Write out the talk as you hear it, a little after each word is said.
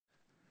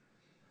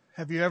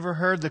Have you ever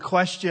heard the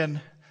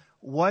question,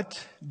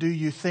 what do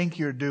you think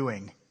you're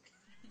doing?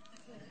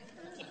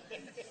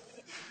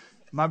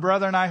 My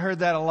brother and I heard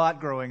that a lot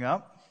growing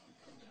up.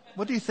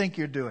 What do you think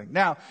you're doing?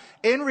 Now,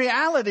 in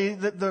reality,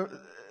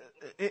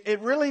 it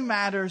really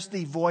matters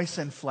the voice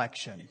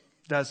inflection,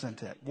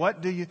 doesn't it?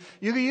 What do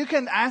you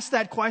can ask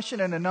that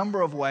question in a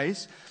number of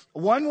ways.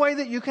 One way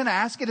that you can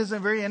ask it is in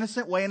a very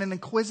innocent way, in an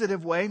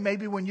inquisitive way.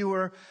 Maybe when you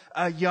were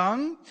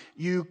young,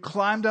 you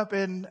climbed up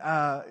in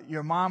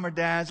your mom or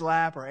dad's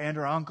lap, or aunt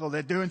or uncle.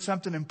 They're doing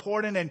something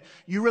important, and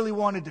you really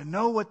wanted to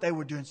know what they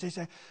were doing. So you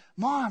say,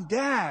 "Mom,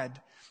 Dad,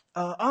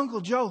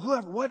 Uncle Joe,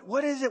 whoever,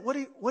 what is it? What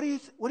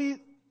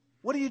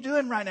are you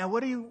doing right now?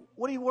 What are you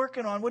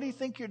working on? What do you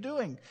think you're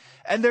doing?"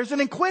 And there's an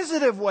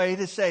inquisitive way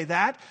to say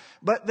that,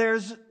 but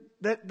there's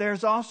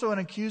also an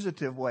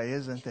accusative way,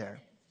 isn't there?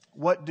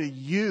 What do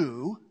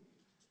you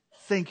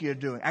think you're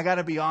doing? I got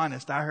to be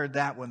honest, I heard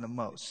that one the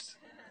most.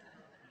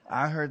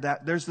 I heard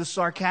that. There's the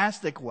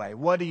sarcastic way.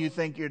 What do you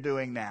think you're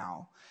doing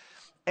now?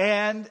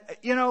 And,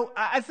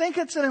 I think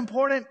it's an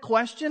important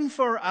question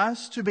for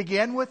us to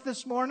begin with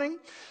this morning,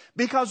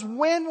 because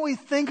when we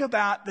think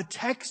about the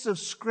text of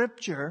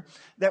Scripture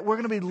that we're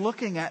going to be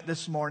looking at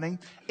this morning,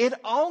 it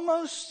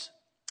almost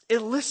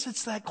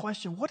elicits that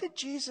question. What did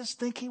Jesus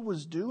think he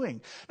was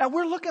doing? Now,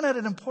 we're looking at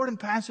an important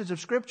passage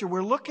of Scripture.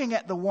 We're looking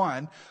at the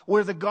one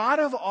where the God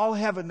of all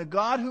heaven, the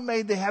God who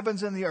made the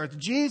heavens and the earth,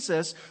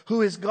 Jesus,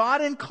 who is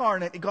God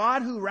incarnate,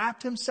 God who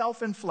wrapped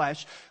himself in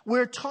flesh,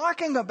 we're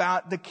talking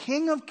about the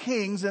King of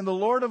Kings and the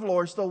Lord of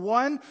Lords, the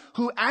one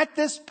who at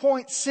this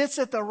point sits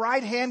at the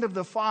right hand of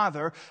the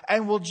Father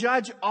and will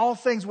judge all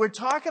things. We're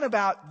talking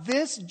about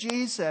this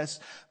Jesus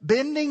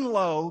bending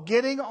low,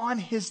 getting on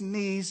his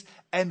knees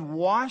and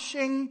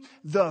washing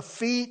the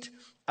feet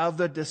of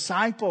the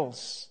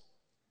disciples.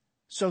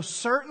 So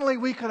certainly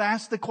we could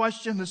ask the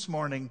question this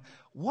morning,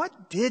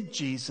 what did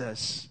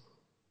Jesus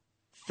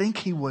think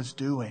he was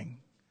doing?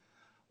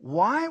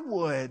 Why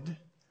would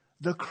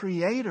the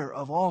Creator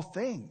of all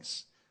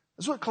things?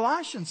 That's what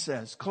Colossians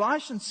says.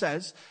 Colossians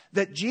says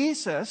that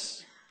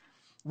Jesus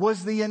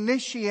was the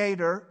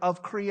initiator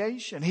of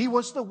creation. He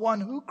was the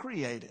one who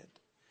created.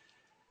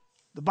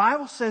 The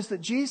Bible says that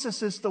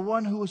Jesus is the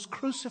one who was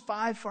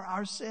crucified for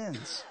our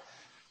sins.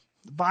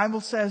 The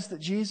Bible says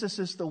that Jesus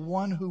is the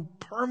one who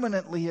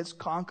permanently has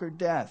conquered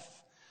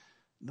death.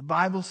 The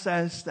Bible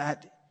says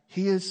that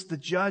he is the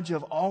judge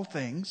of all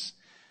things.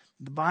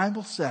 The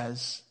Bible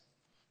says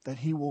that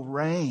he will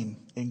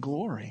reign in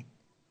glory.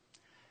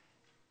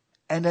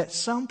 And at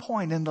some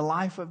point in the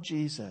life of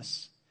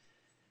Jesus,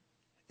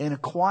 in a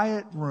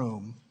quiet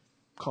room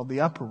called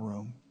the upper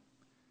room,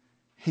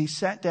 he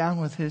sat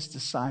down with his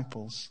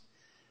disciples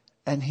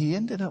and he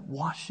ended up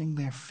washing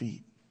their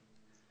feet.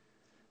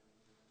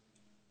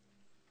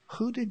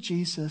 Who did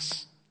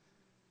Jesus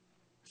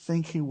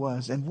think he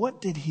was? And what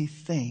did he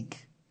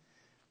think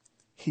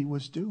he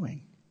was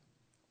doing?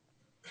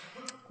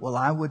 Well,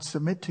 I would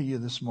submit to you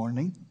this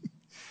morning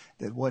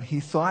that what he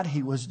thought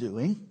he was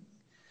doing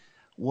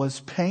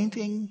was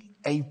painting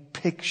a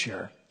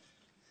picture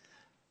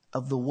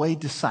of the way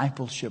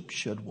discipleship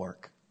should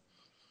work.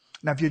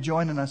 Now, if you're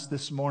joining us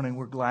this morning,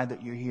 we're glad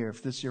that you're here.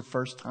 If this is your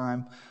first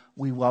time,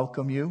 we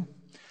welcome you.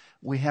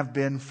 We have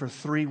been for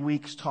 3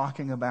 weeks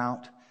talking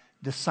about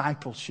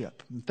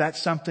discipleship. If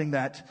that's something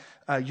that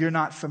you're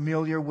not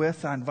familiar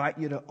with, I invite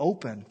you to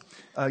open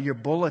your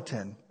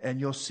bulletin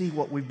and you'll see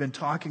what we've been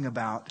talking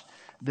about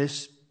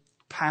this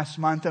past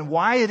month and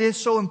why it is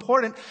so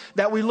important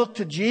that we look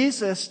to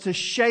Jesus to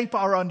shape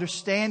our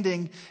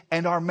understanding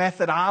and our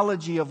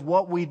methodology of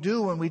what we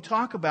do when we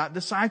talk about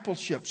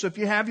discipleship. So if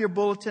you have your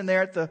bulletin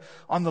there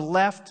on the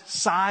left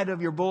side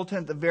of your bulletin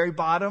at the very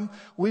bottom,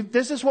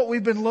 this is what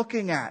we've been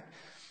looking at.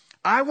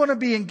 I want to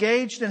be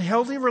engaged in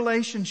healthy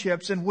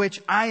relationships in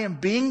which I am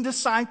being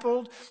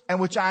discipled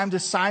and which I am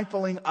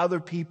discipling other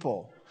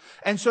people.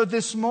 And so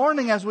this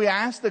morning, as we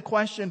ask the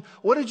question,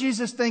 what did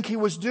Jesus think he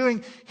was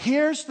doing?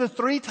 Here's the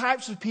 3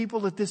 types of people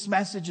that this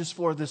message is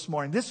for this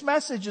morning. This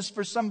message is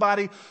for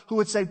somebody who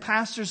would say,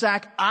 Pastor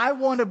Zach, I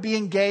want to be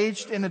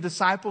engaged in a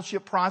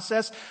discipleship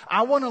process.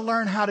 I want to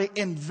learn how to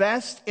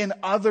invest in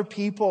other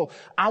people.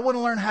 I want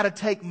to learn how to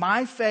take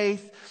my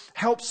faith,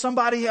 help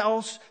somebody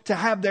else to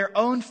have their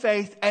own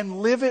faith and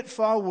live it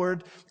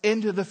forward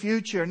into the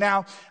future.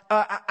 Now,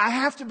 I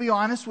have to be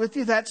honest with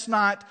you, that's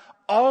not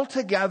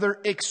altogether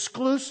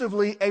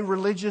exclusively a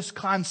religious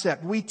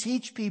concept. We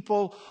teach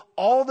people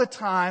all the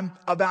time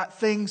about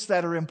things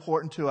that are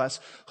important to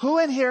us. Who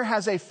in here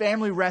has a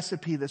family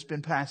recipe that's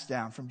been passed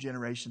down from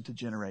generation to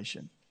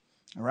generation?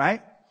 All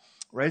right?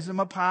 Raise them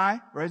up high.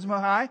 Raise them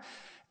up high.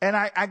 And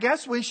I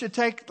guess we should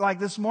take, like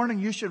this morning,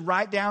 you should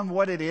write down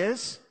what it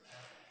is.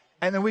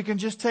 And then we can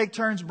just take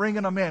turns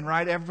bringing them in,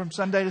 right? From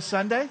Sunday to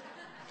Sunday.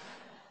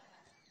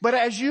 But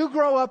as you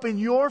grow up in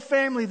your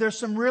family, there's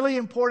some really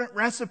important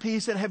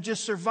recipes that have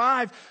just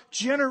survived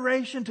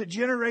generation to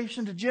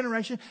generation to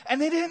generation.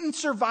 And they didn't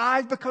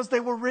survive because they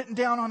were written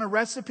down on a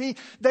recipe.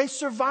 They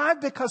survived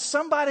because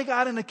somebody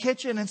got in the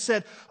kitchen and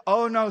said,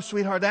 oh no,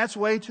 sweetheart, that's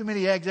way too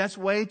many eggs. That's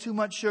way too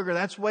much sugar.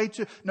 That's way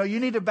too, no, you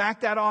need to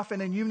back that off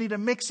and then you need to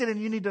mix it and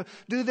you need to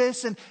do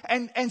this.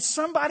 And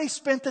somebody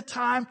spent the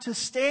time to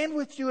stand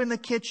with you in the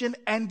kitchen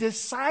and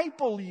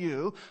disciple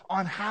you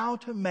on how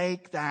to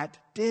make that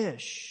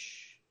dish.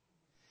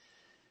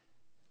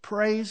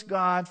 Praise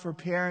God for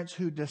parents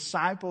who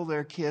disciple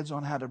their kids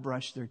on how to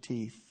brush their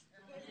teeth.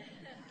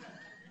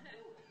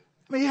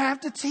 I mean, you have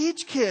to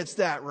teach kids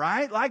that,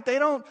 right? Like they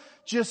don't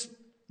just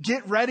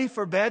get ready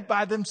for bed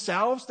by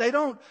themselves. They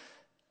don't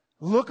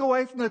look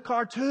away from the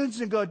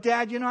cartoons and go,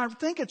 Dad, I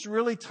think it's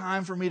really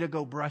time for me to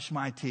go brush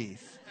my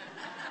teeth.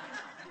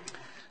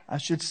 I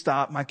should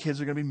stop. My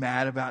kids are going to be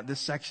mad about this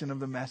section of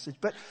the message.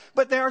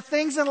 But there are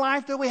things in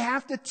life that we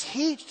have to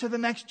teach to the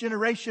next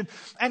generation.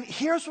 And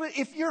here's what,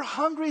 if you're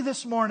hungry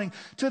this morning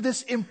to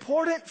this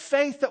important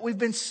faith that we've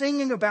been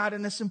singing about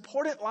and this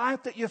important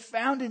life that you've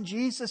found in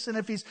Jesus, and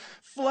if He's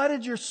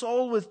flooded your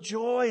soul with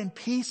joy and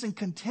peace and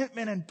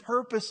contentment and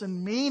purpose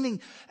and meaning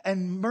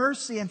and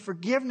mercy and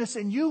forgiveness,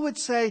 and you would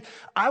say,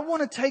 I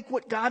want to take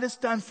what God has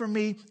done for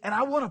me and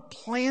I want to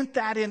plant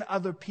that in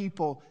other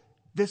people,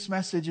 this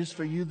message is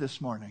for you this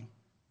morning.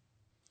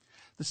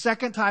 The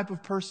second type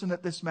of person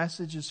that this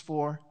message is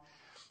for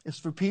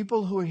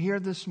people who are here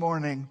this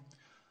morning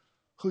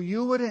who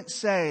you wouldn't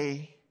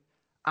say,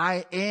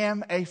 I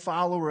am a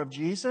follower of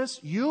Jesus.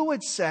 You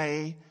would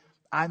say,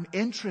 I'm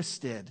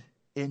interested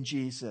in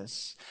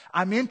Jesus.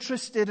 I'm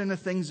interested in the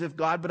things of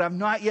God, but I've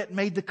not yet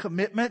made the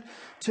commitment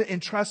to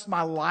entrust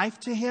my life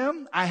to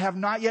Him. I have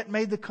not yet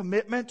made the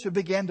commitment to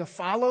begin to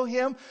follow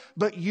Him.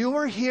 But you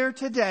are here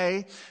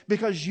today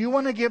because you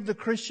want to give the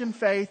Christian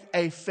faith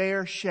a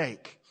fair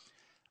shake.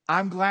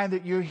 I'm glad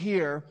that you're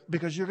here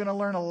because you're going to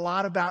learn a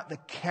lot about the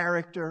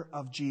character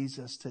of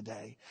Jesus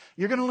today.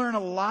 You're going to learn a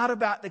lot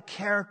about the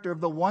character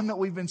of the one that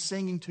we've been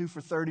singing to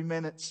for 30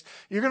 minutes.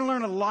 You're going to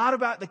learn a lot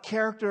about the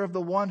character of the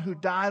one who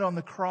died on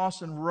the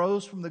cross and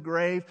rose from the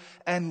grave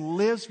and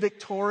lives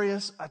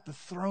victorious at the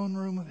throne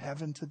room of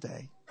heaven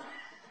today.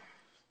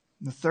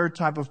 And the third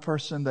type of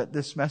person that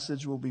this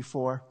message will be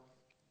for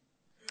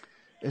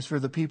is for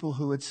the people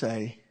who would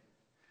say,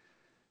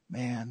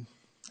 man,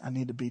 I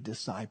need to be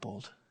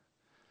discipled.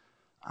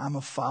 I'm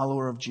a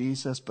follower of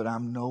Jesus, but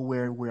I'm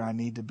nowhere where I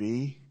need to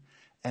be.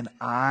 And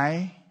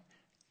I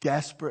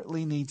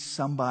desperately need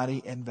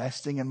somebody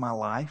investing in my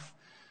life,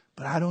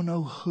 but I don't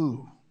know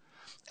who.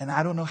 And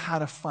I don't know how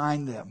to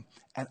find them.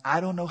 And I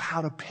don't know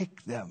how to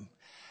pick them.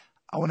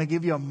 I want to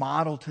give you a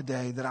model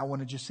today that I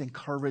want to just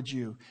encourage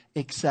you.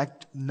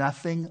 Expect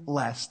nothing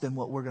less than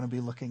what we're going to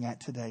be looking at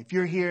today. If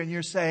you're here and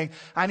you're saying,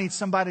 I need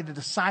somebody to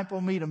disciple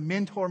me, to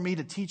mentor me,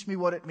 to teach me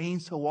what it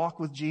means to walk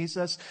with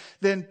Jesus,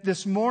 then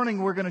this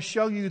morning we're going to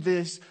show you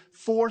this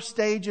 4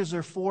 stages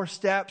or 4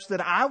 steps that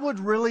I would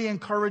really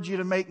encourage you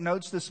to make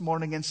notes this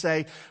morning and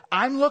say,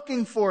 I'm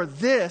looking for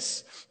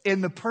this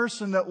in the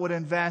person that would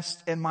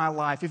invest in my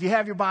life. If you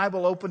have your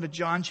Bible open to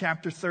John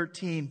chapter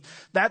 13,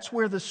 that's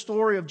where the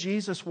story of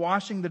Jesus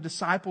washing the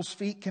disciples'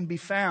 feet can be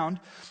found.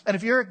 And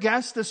if you're a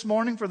guest this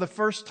morning for the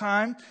first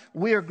time,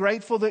 we are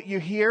grateful that you're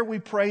here. We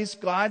praise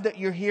God that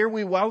you're here.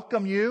 We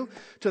welcome you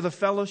to the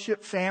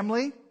fellowship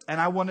family.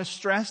 And I want to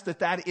stress that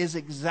that is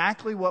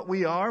exactly what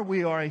we are.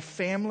 We are a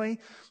family.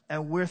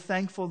 And we're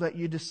thankful that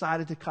you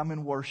decided to come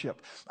and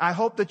worship. I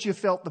hope that you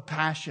felt the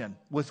passion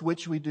with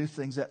which we do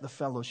things at the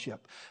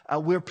fellowship.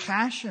 We're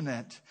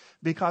passionate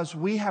because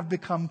we have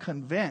become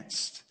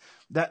convinced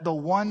that the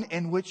one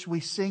in which we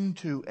sing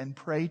to and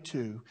pray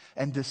to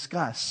and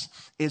discuss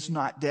is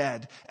not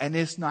dead and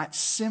is not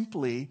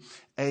simply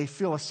a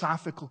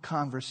philosophical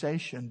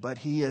conversation, but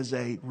He is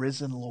a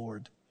risen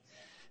Lord.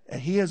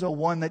 And He is a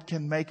one that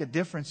can make a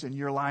difference in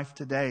your life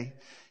today.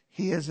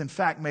 He has in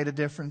fact made a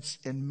difference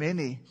in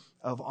many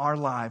of our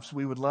lives.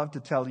 We would love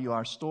to tell you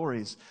our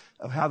stories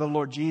of how the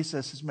Lord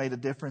Jesus has made a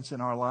difference in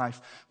our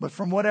life. But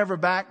from whatever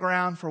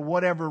background, for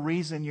whatever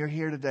reason you're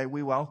here today,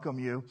 we welcome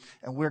you.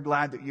 And we're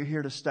glad that you're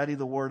here to study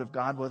the Word of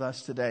God with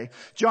us today.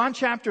 John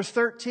chapter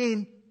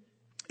 13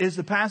 is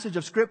the passage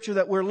of Scripture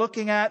that we're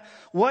looking at.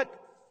 What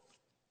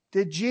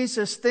did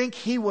Jesus think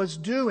He was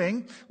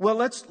doing? Well,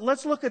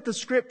 let's look at the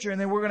Scripture and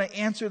then we're going to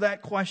answer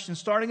that question.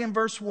 Starting in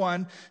verse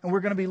 1, and we're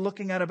going to be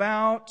looking at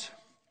about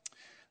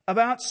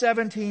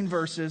 17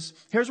 verses.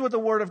 Here's what the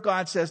Word of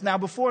God says. Now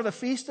before the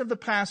feast of the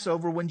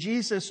Passover, when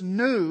Jesus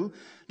knew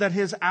that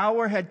His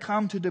hour had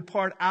come to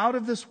depart out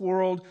of this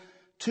world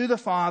to the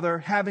Father,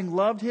 having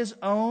loved His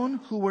own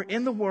who were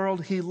in the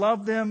world, He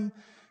loved them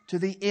to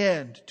the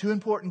end. 2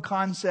 important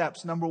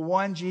concepts. Number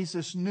 1,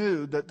 Jesus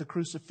knew that the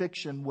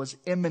crucifixion was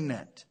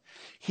imminent.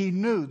 He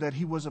knew that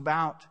He was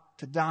about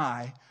to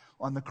die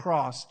on the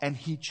cross, and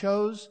He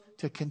chose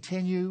to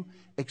continue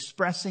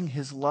expressing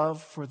His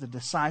love for the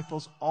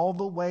disciples all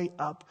the way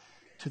up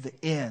to the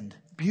end.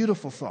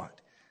 Beautiful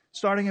thought.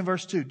 Starting in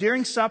verse 2.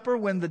 During supper,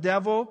 when the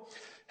devil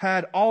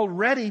had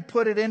already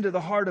put it into the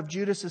heart of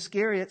Judas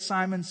Iscariot,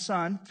 Simon's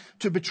son,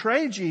 to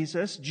betray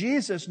Jesus.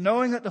 Jesus,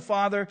 knowing that the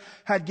Father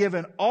had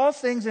given all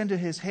things into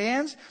his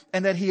hands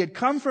and that he had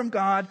come from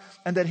God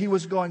and that he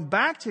was going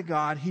back to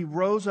God, he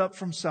rose up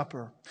from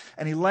supper.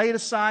 And he laid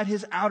aside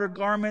his outer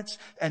garments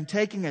and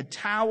taking a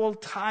towel,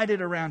 tied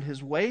it around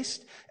his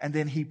waist. And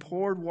then he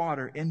poured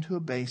water into a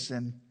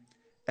basin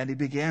and he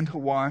began to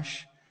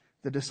wash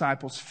the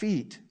disciples'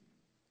 feet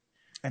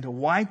and to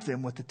wipe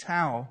them with the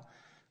towel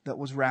that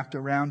was wrapped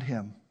around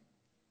him.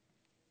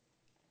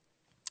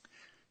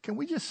 Can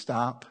we just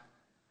stop?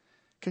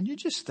 Can you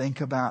just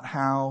think about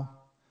how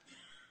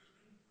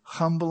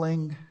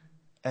humbling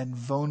and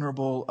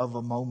vulnerable of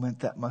a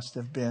moment that must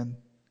have been?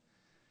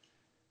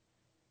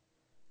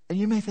 And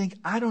you may think,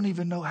 I don't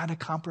even know how to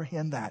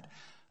comprehend that.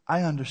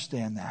 I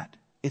understand that.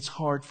 It's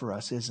hard for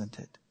us, isn't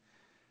it?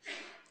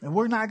 And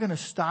we're not going to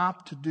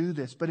stop to do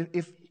this. But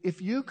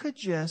if you could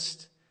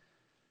just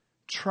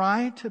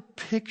try to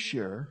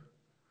picture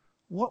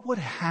what would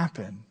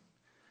happen,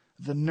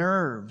 the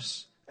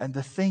nerves and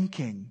the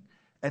thinking,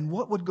 and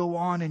what would go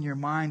on in your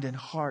mind and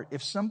heart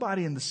if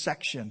somebody in the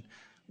section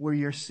where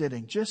you're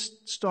sitting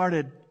just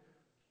started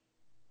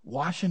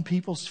washing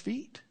people's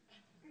feet.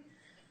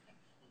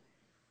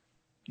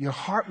 Your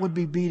heart would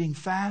be beating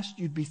fast.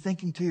 You'd be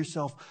thinking to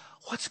yourself,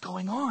 what's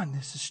going on?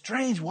 This is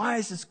strange. Why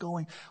is this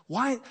going?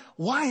 Why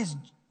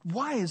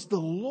is the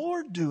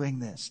Lord doing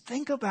this?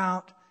 Think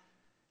about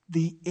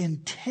the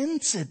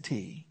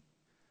intensity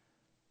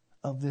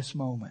of this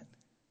moment.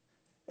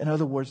 In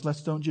other words,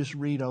 let's don't just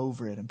read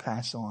over it and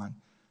pass on.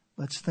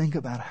 Let's think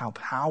about how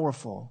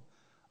powerful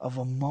of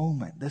a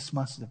moment this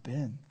must have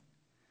been.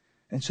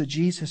 And so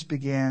Jesus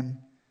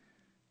began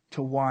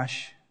to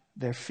wash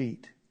their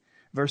feet.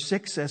 Verse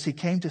 6 says, he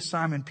came to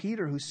Simon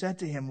Peter, who said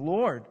to him,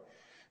 Lord,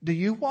 do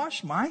you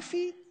wash my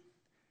feet?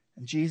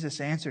 And Jesus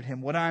answered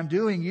him, what I am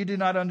doing you do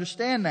not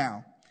understand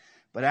now,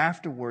 but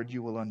afterward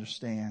you will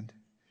understand.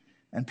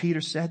 And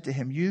Peter said to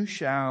him, you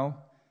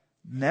shall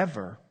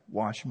never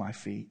wash my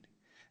feet.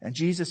 And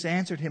Jesus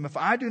answered him, if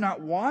I do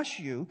not wash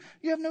you,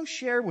 you have no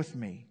share with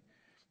me.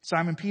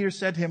 Simon Peter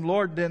said to him,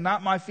 Lord, then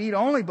not my feet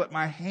only, but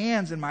my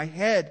hands and my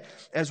head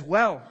as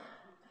well.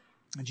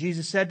 And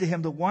Jesus said to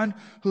him, the one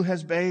who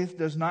has bathed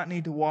does not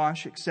need to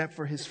wash except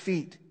for his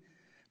feet,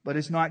 but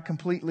is not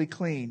completely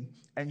clean.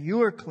 And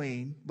you are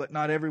clean, but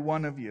not every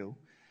one of you.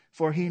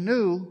 For he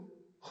knew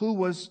who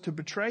was to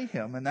betray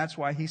him, and that's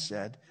why he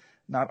said,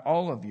 not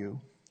all of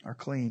you are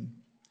clean.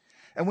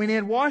 And when he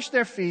had washed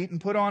their feet and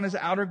put on his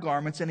outer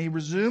garments, and he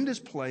resumed his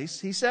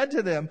place, he said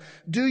to them,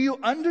 do you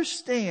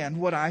understand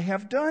what I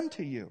have done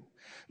to you?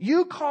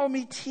 You call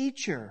me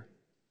teacher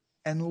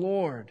and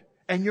Lord,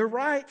 and you're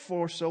right,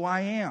 for so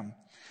I am.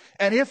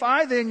 And if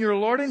I then, your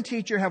Lord and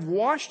teacher, have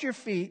washed your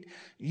feet,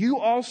 you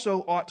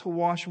also ought to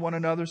wash one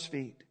another's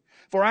feet.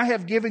 For I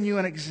have given you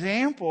an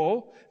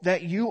example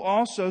that you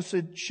also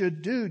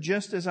should do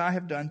just as I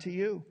have done to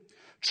you.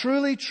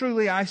 Truly,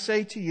 truly, I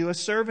say to you, a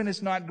servant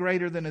is not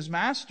greater than his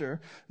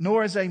master,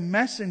 nor is a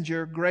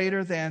messenger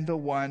greater than the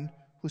one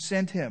who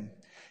sent him.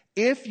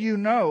 If you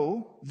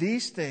know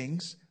these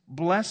things,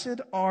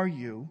 blessed are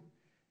you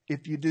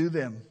if you do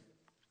them.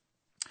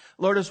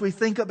 Lord, as we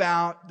think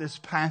about this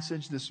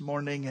passage this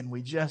morning and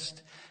we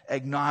just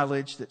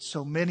acknowledge that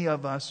so many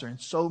of us are in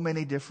so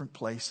many different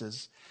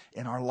places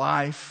in our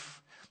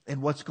life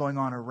and what's going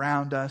on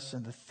around us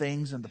and the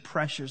things and the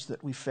pressures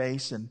that we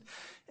face and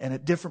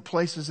at different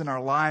places in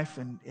our life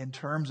and in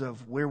terms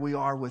of where we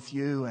are with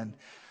you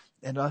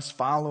and us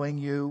following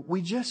you,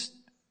 we just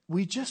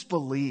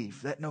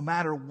believe that no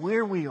matter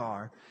where we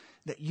are,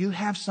 that you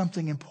have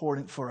something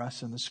important for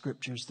us in the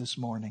scriptures this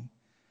morning.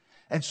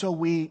 And so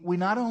we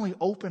not only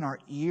open our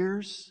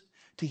ears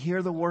to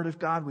hear the word of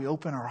God, we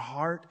open our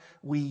heart,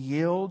 we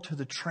yield to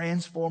the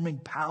transforming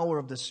power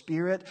of the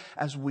Spirit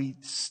as we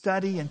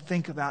study and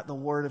think about the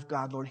word of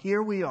God. Lord,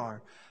 here we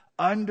are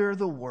under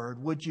the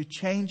word. Would you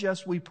change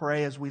us, we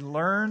pray, as we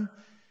learn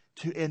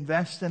to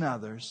invest in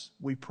others,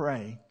 we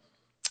pray.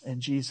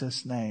 In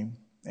Jesus' name,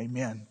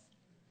 amen.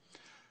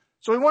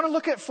 So we want to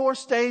look at 4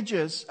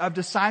 stages of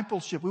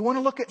discipleship. We want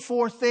to look at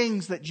 4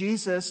 things that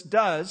Jesus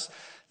does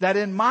that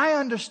in my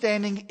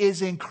understanding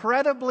is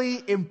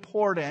incredibly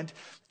important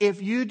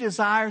if you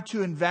desire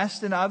to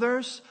invest in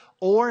others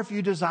or if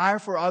you desire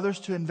for others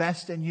to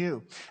invest in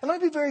you. And let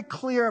me be very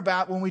clear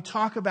about when we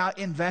talk about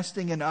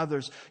investing in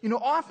others. You know,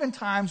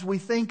 oftentimes we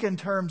think in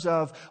terms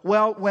of,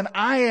 well, when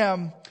I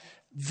am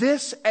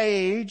this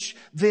age,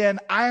 then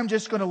I am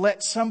just going to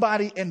let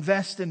somebody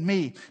invest in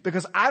me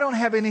because I don't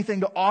have anything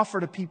to offer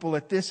to people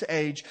at this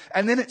age.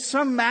 And then at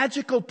some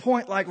magical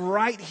point, like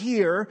right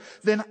here,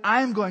 then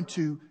I'm going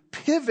to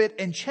pivot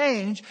and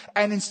change.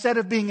 And instead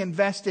of being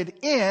invested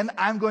in,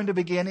 I'm going to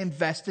begin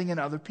investing in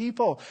other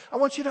people. I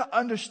want you to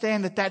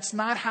understand that that's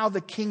not how the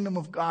kingdom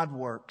of God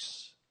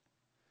works.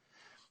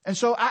 And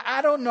so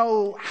I don't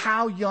know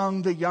how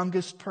young the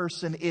youngest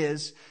person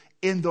is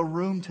in the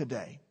room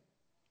today.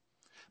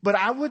 But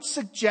I would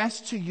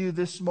suggest to you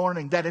this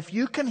morning that if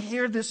you can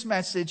hear this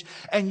message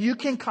and you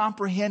can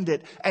comprehend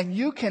it and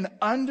you can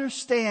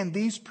understand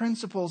these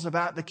principles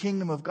about the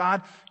kingdom of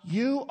God,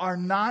 you are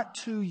not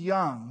too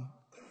young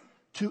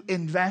to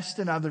invest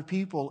in other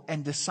people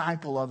and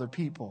disciple other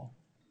people.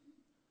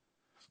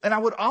 And I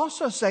would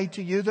also say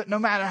to you that no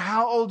matter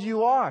how old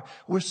you are,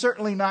 we're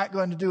certainly not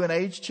going to do an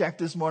age check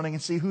this morning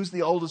and see who's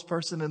the oldest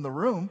person in the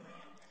room.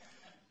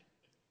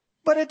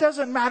 But it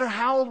doesn't matter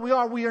how old we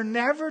are. We are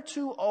never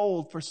too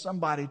old for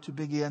somebody to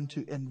begin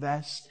to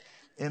invest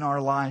in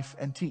our life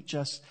and teach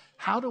us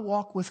how to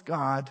walk with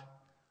God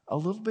a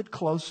little bit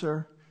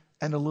closer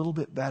and a little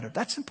bit better.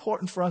 That's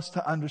important for us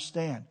to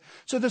understand.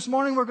 So this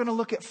morning we're going to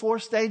look at 4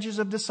 stages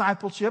of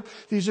discipleship.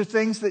 These are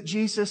things that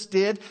Jesus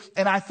did,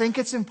 and I think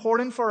it's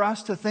important for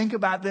us to think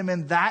about them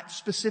in that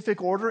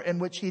specific order in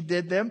which He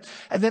did them.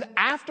 And then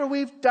after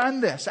we've done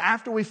this,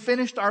 after we've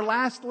finished our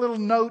last little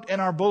note in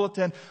our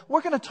bulletin,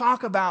 we're going to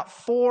talk about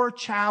 4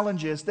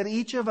 challenges that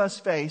each of us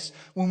face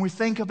when we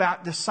think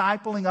about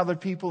discipling other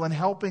people and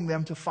helping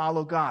them to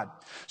follow God.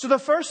 So the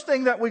first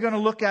thing that we're going to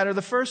look at, or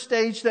the first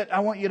stage that I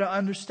want you to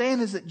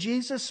understand, is that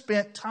Jesus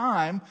spent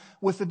time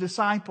with the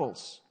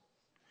disciples.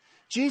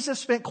 Jesus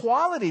spent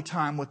quality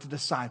time with the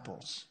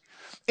disciples.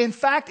 In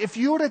fact, if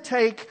you were to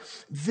take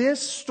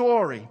this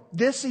story,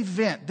 this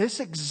event, this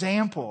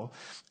example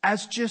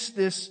as just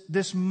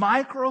this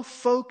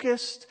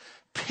micro-focused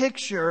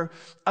picture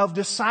of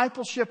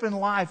discipleship in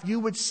life, you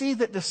would see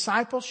that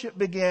discipleship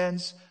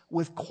begins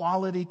with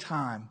quality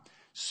time.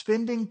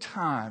 Spending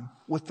time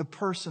with the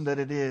person that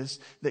it is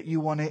that you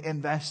want to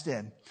invest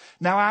in.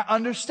 Now, I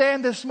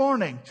understand this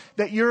morning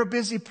that you're a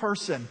busy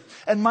person.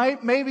 And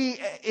maybe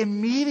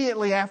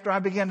immediately after I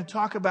began to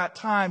talk about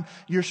time,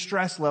 your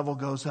stress level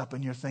goes up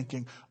and you're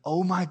thinking,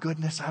 oh my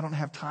goodness, I don't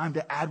have time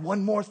to add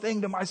one more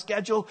thing to my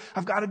schedule.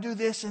 I've got to do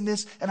this and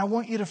this. And I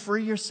want you to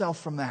free yourself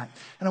from that.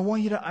 And I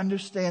want you to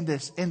understand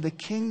this. In the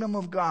kingdom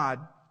of God,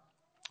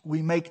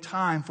 we make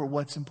time for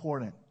what's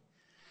important.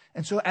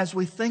 And so as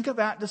we think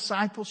about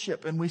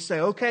discipleship and we say,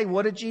 okay,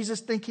 what did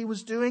Jesus think He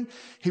was doing?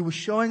 He was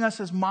showing us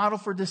His model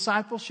for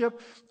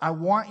discipleship. I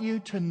want you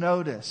to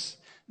notice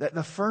that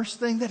the first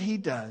thing that He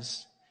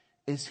does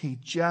is He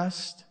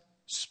just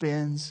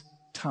spends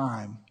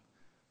time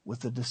with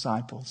the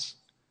disciples.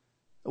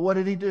 What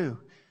did He do?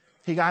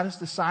 He got His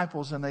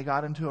disciples and they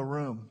got into a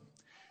room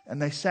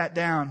and they sat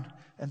down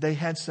and they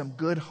had some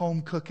good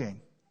home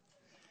cooking.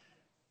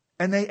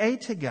 And they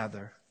ate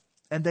together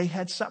and they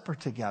had supper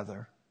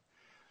together.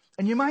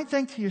 And you might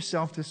think to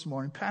yourself this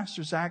morning,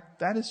 Pastor Zach,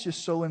 that is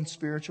just so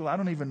unspiritual. I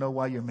don't even know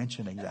why you're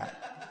mentioning that.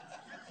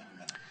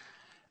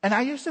 And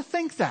I used to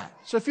think that.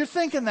 So if you're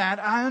thinking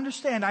that, I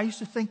understand. I used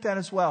to think that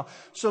as well.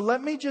 So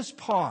let me just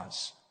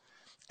pause.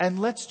 And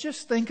let's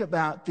just think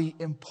about the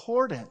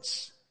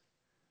importance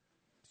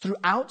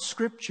throughout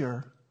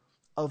Scripture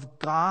of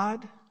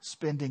God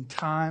spending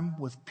time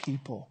with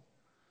people.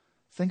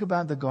 Think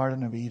about the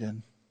Garden of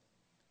Eden.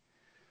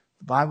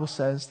 The Bible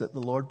says that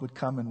the Lord would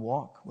come and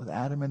walk with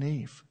Adam and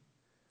Eve.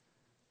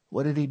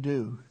 What did He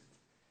do?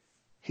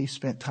 He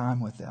spent time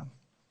with them.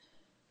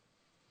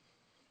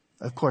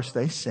 Of course,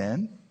 they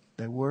sinned.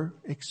 They were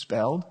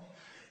expelled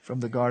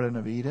from the Garden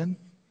of Eden.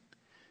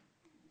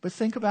 But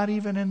think about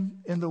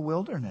even in the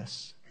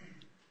wilderness.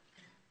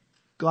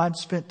 God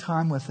spent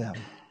time with them.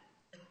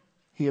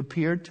 He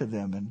appeared to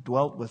them and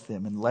dwelt with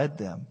them and led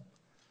them.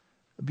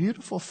 A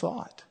beautiful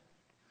thought.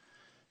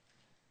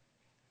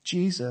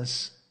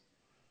 Jesus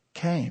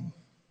came.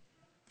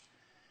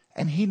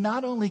 And He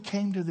not only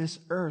came to this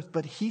earth,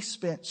 but He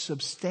spent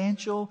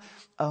substantial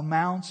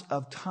amounts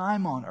of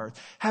time on earth.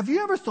 Have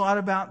you ever thought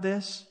about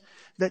this?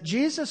 That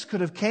Jesus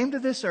could have came to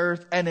this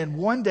earth and in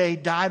one day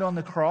died on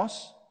the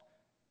cross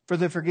for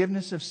the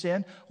forgiveness of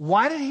sin.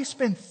 Why did He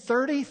spend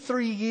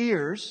 33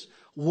 years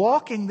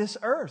walking this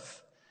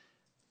earth?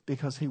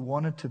 Because He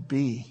wanted to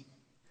be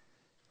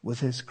with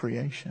His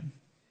creation.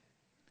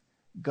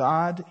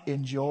 God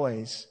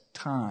enjoys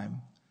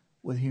time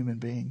with human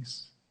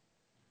beings.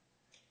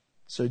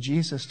 So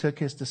Jesus took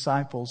His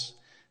disciples.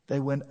 They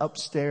went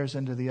upstairs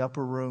into the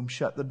upper room,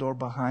 shut the door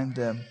behind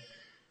them,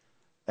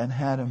 and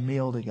had a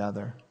meal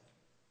together.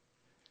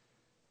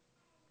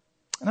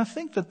 And I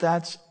think that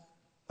that's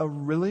a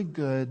really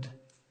good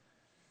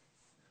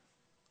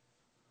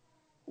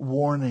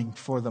warning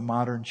for the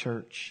modern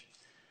church.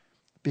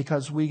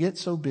 Because we get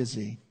so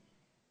busy.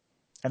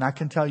 And I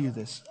can tell you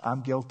this,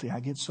 I'm guilty. I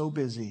get so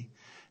busy.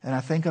 And I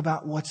think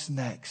about what's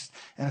next.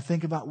 And I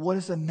think about what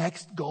is the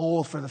next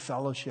goal for the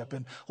fellowship.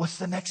 And what's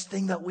the next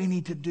thing that we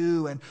need to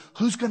do. And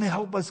who's going to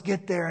help us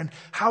get there. And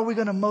how are we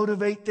going to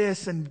motivate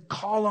this and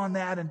call on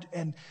that.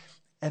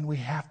 And we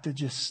have to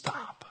just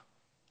stop.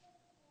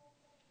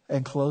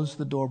 And close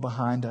the door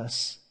behind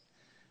us.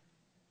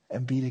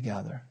 And be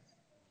together.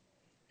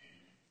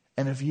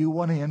 And if you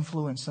want to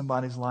influence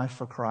somebody's life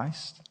for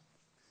Christ,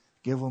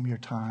 give them your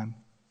time.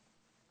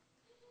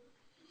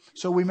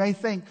 So we may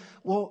think,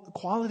 well,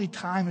 quality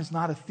time is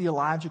not a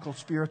theological,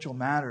 spiritual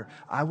matter.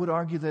 I would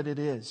argue that it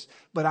is.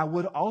 But I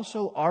would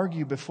also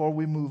argue before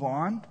we move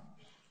on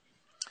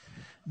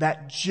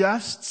that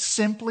just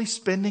simply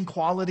spending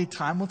quality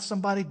time with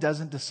somebody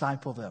doesn't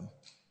disciple them.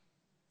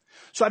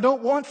 So I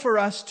don't want for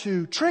us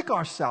to trick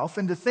ourselves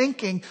into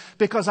thinking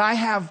because I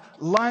have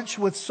lunch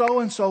with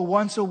so-and-so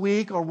once a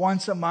week or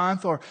once a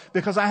month, or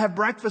because I have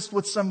breakfast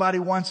with somebody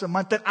once a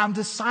month, that I'm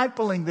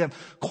discipling them.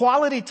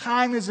 Quality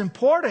time is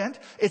important.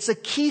 It's a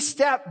key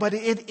step, but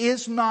it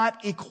is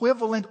not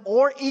equivalent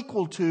or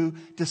equal to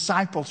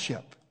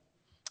discipleship.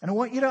 And I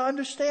want you to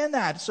understand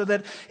that, so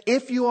that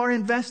if you are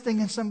investing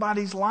in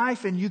somebody's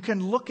life and you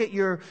can look at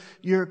your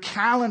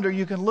calendar,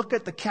 you can look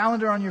at the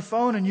calendar on your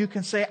phone and you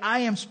can say, I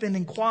am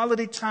spending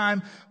quality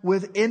time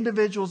with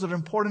individuals that are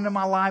important in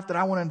my life that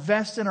I want to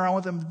invest in, or I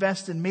want them to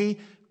invest in me.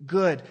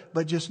 Good.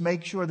 But just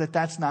make sure that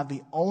that's not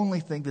the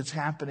only thing that's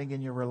happening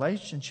in your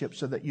relationship,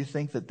 so that you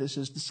think that this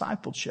is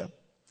discipleship.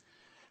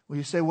 Well,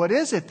 you say, what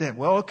is it then?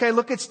 Well, okay,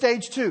 look at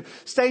stage 2.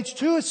 Stage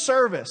 2 is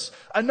service.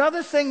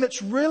 Another thing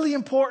that's really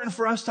important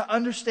for us to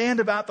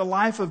understand about the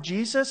life of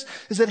Jesus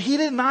is that He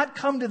did not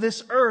come to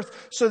this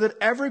earth so that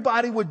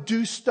everybody would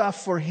do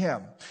stuff for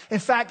Him. In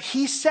fact,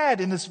 He said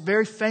in this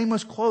very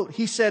famous quote,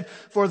 He said,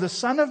 for the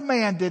Son of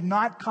Man did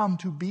not come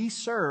to be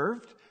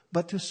served,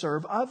 but to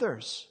serve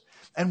others.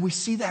 And we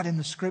see that in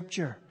the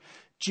Scripture.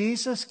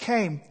 Jesus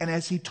came, and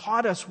as He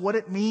taught us what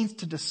it means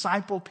to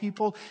disciple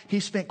people,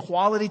 He spent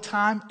quality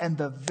time, and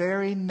the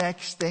very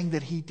next thing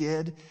that He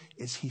did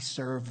is He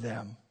served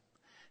them.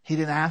 He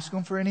didn't ask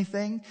them for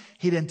anything.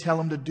 He didn't tell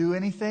them to do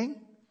anything.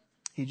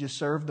 He just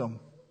served them.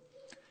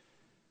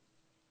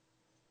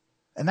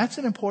 And that's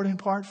an important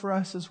part for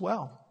us as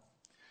well.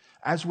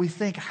 As we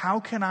think, how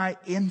can I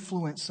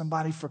influence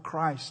somebody for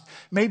Christ?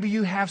 Maybe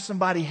you have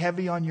somebody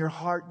heavy on your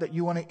heart that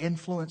you want to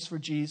influence for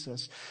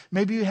Jesus.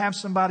 Maybe you have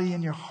somebody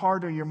in your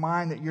heart or your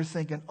mind that you're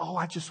thinking, oh,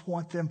 I just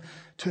want them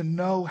to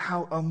know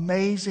how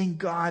amazing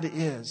God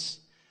is.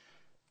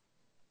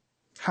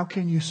 How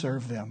can you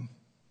serve them?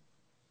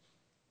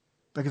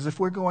 Because if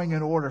we're going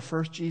in order,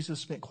 first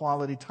Jesus spent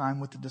quality time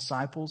with the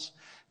disciples.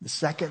 The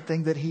second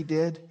thing that He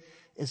did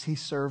is He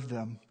served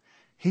them.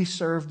 He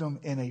served them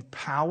in a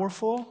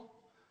powerful,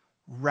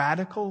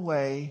 radical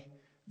way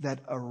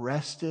that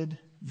arrested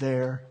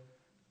their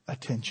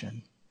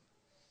attention.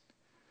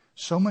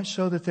 So much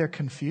so that they're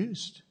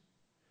confused.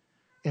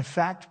 In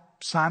fact,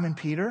 Simon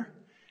Peter,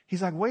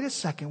 he's like, wait a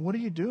second, what are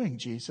you doing,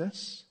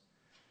 Jesus?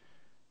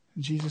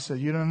 And Jesus said,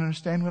 you don't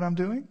understand what I'm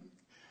doing?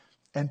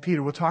 And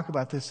Peter, we'll talk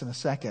about this in a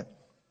second.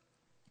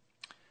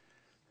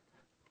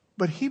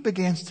 But he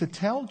begins to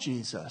tell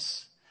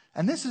Jesus,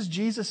 and this is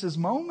Jesus'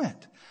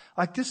 moment.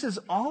 Like, this is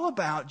all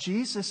about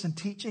Jesus and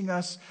teaching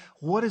us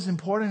what is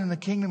important in the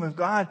kingdom of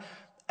God.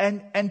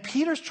 And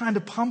Peter's trying to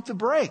pump the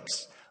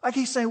brakes. Like,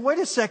 he's saying, wait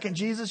a second,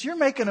 Jesus, you're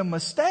making a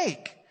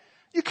mistake.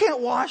 You can't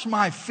wash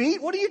my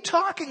feet. What are you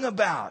talking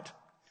about?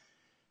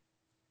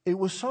 It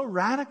was so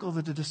radical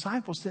that the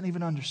disciples didn't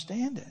even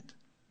understand it.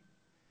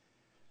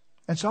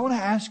 And so I want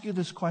to ask you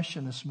this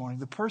question this morning.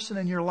 The person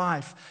in your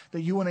life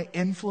that you want to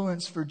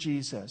influence for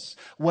Jesus,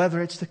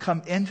 whether it's to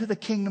come into the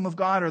kingdom of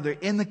God or they're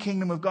in the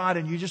kingdom of God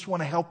and you just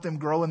want to help them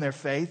grow in their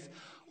faith,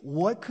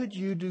 what could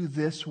you do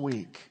this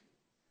week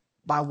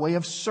by way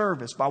of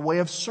service, by way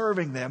of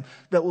serving them,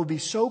 that will be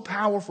so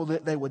powerful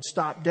that they would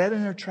stop dead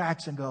in their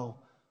tracks and go,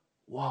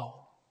 whoa,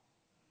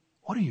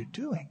 what are you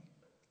doing?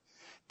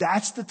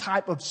 That's the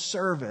type of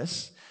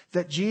service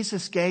that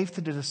Jesus gave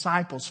to the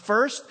disciples.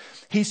 First,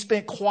 He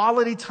spent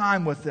quality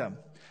time with them.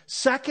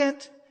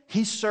 Second,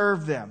 He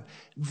served them.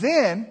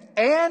 Then,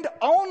 and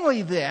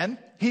only then,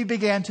 He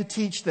began to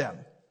teach them.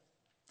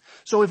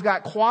 So we've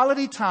got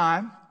quality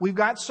time, we've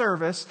got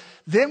service,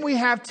 then we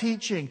have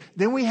teaching,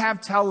 then we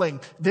have telling,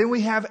 then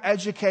we have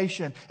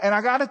education. And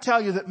I got to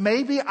tell you that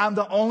maybe I'm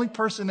the only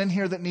person in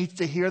here that needs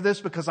to hear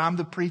this because I'm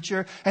the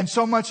preacher, and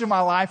so much of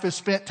my life is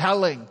spent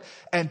telling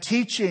and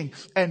teaching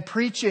and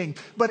preaching.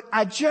 But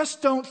I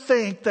just don't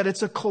think that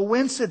it's a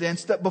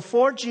coincidence that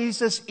before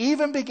Jesus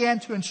even began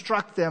to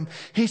instruct them,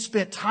 He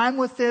spent time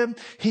with them,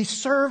 He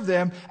served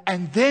them,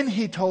 and then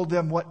He told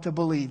them what to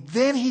believe.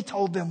 Then He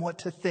told them what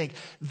to think.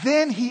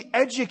 Then He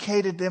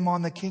educated them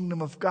on the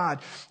kingdom of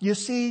God. You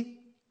see,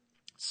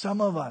 some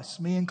of us,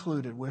 me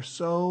included, we're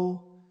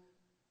so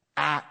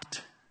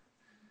apt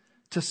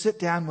to sit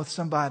down with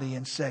somebody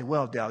and say,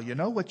 well, Del, you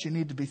know what you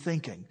need to be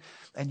thinking.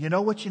 And you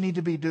know what you need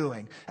to be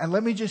doing. And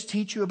let me just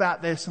teach you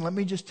about this. And let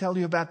me just tell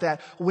you about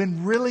that.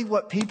 When really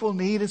what people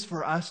need is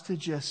for us to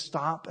just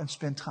stop and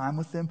spend time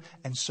with them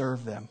and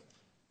serve them.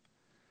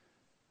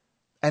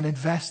 And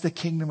invest the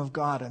kingdom of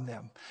God in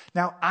them.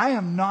 Now, I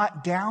am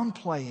not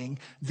downplaying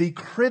the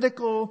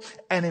critical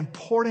and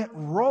important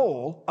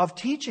role of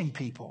teaching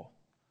people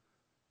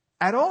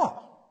at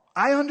all.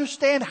 I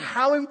understand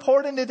how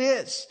important it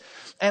is.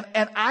 And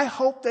I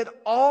hope that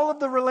all of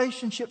the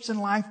relationships in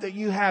life that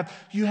you have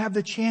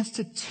the chance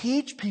to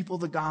teach people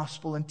the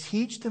gospel and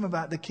teach them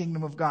about the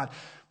kingdom of God.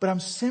 But I'm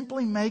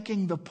simply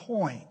making the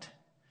point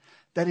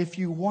that if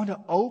you want to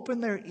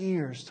open their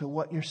ears to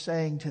what you're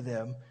saying to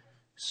them,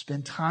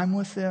 spend time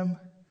with them,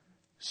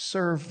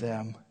 serve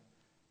them,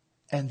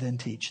 and then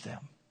teach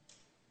them.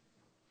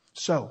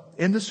 So,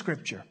 in the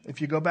scripture, if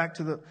you go back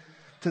to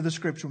to the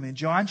scripture with me.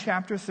 John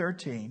chapter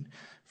 13,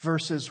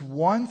 verses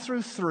 1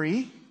 through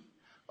 3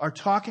 are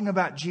talking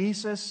about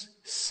Jesus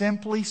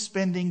simply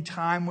spending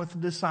time with the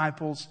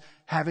disciples,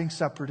 having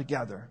supper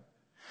together.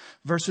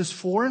 Verses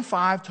 4 and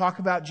 5 talk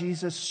about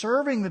Jesus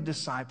serving the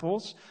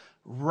disciples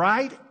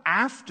right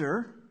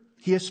after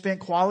he has spent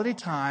quality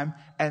time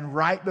and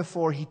right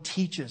before he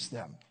teaches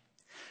them.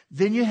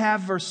 Then you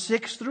have verse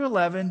 6 through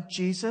 11,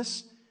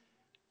 Jesus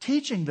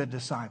teaching the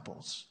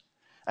disciples.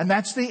 And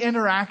that's the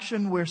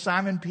interaction where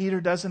Simon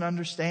Peter doesn't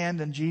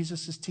understand and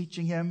Jesus is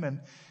teaching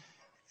him.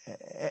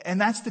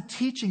 And that's the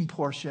teaching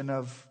portion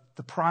of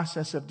the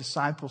process of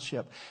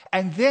discipleship.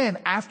 And then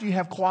after you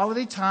have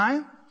quality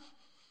time,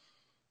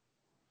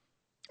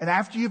 and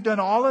after you've done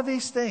all of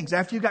these things,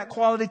 after you've got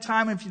quality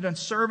time, after you've done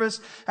service,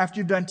 after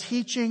you've done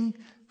teaching,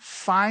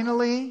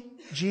 finally,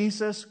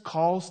 Jesus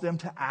calls them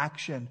to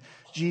action.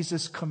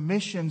 Jesus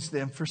commissions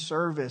them for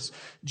service.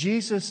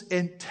 Jesus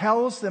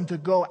tells them to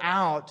go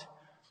out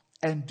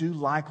and do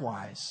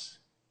likewise.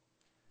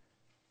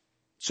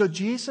 So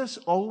Jesus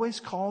always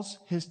calls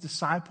his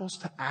disciples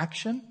to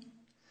action,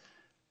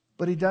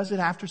 but he does it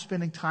after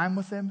spending time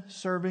with them,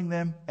 serving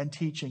them, and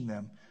teaching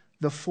them.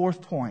 The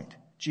fourth point,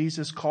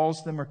 Jesus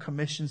calls them or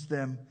commissions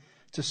them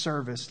to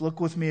service. Look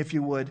with me, if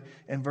you would,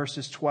 in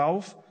verses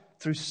 12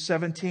 through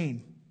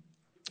 17.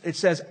 It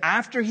says,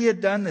 after he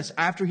had done this,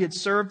 after he had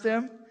served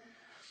them,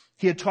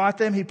 he had taught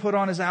them, he put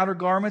on his outer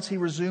garments, he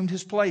resumed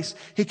his place.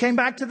 He came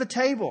back to the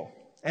table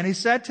and he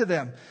said to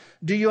them,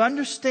 do you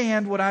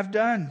understand what I've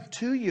done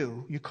to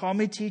you? You call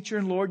me teacher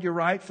and Lord, you're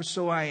right, for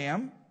so I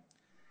am.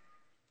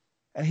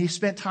 And he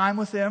spent time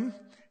with them,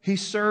 he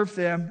served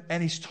them,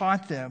 and he's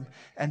taught them.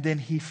 And then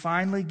he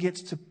finally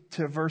gets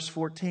to verse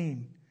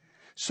 14.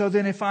 So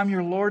then if I'm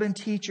your Lord and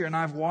teacher and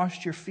I've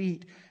washed your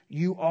feet,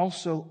 you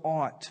also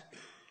ought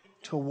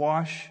to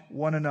wash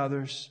one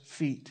another's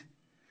feet.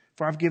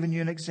 For I've given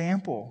you an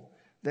example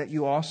that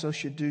you also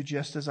should do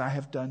just as I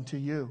have done to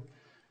you.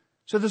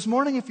 So this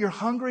morning, if you're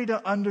hungry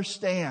to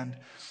understand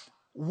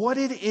what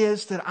it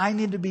is that I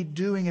need to be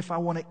doing if I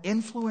want to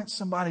influence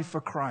somebody for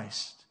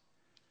Christ,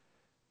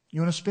 you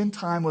want to spend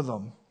time with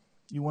them,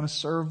 you want to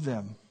serve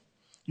them,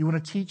 you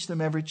want to teach them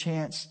every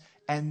chance,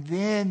 and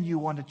then you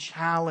want to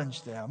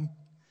challenge them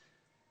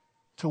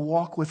to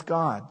walk with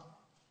God.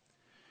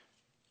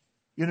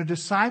 You know,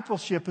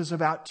 discipleship is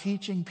about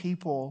teaching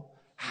people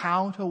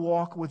how to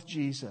walk with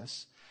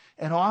Jesus.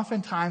 And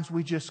oftentimes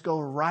we just go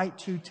right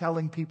to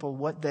telling people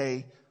what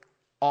they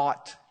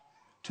ought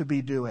to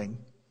be doing.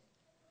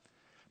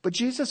 But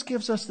Jesus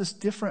gives us this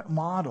different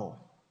model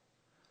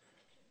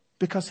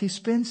because he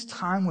spends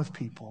time with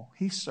people.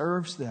 He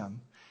serves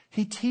them.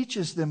 He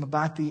teaches them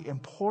about the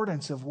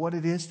importance of what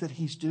it is that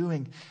he's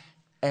doing.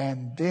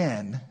 And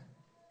then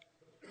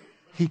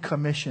he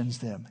commissions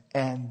them.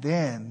 And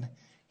then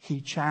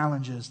he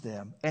challenges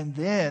them. And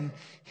then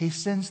he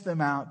sends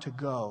them out to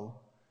go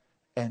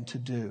and to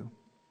do.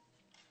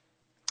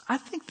 I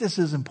think this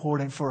is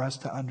important for us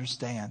to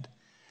understand.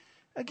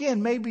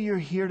 Again, maybe you're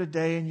here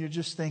today and you're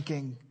just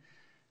thinking,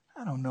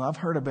 I don't know, I've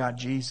heard about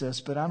Jesus,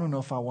 but I don't know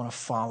if I want to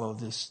follow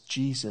this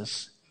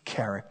Jesus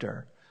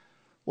character.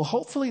 Well,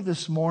 hopefully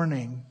this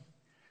morning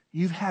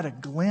you've had a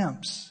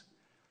glimpse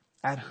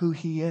at who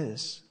he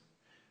is.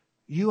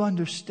 You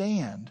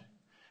understand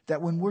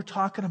that when we're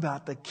talking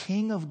about the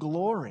King of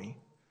glory,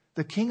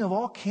 the King of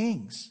all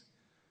kings,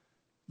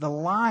 the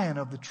Lion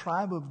of the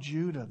tribe of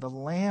Judah, the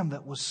Lamb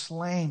that was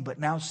slain but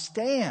now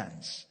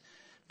stands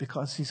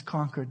because he's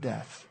conquered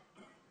death.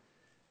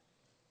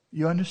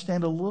 You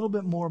understand a little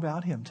bit more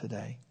about him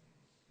today.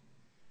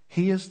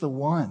 He is the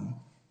one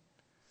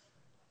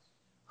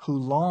who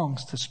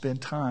longs to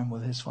spend time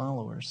with his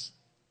followers.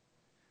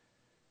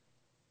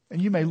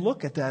 And you may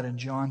look at that in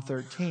John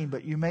 13,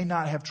 but you may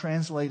not have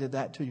translated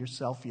that to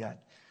yourself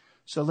yet.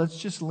 So let's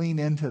just lean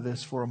into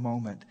this for a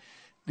moment.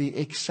 The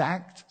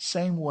exact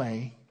same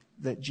way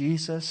that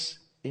Jesus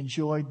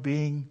enjoyed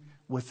being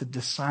with the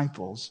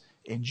disciples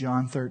in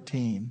John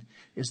 13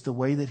 is the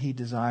way that he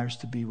desires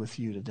to be with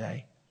you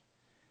today.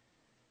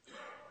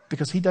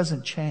 Because he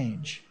doesn't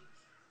change.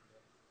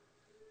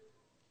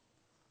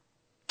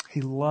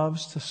 He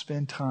loves to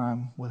spend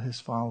time with his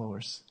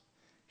followers.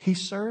 He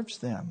serves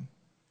them.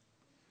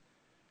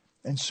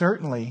 And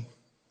certainly,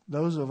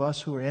 those of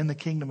us who are in the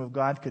kingdom of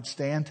God could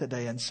stand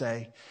today and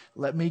say,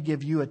 let me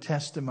give you a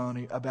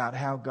testimony about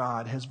how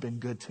God has been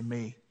good to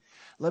me.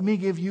 Let me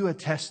give you a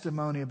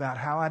testimony about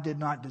how I did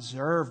not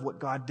deserve what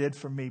God did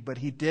for me, but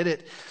he did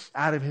it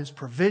out of his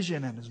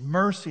provision and his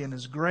mercy and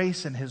his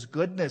grace and his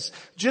goodness.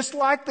 Just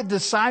like the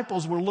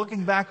disciples were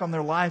looking back on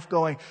their life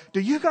going,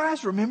 do you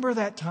guys remember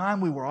that time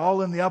we were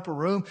all in the upper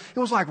room? It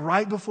was like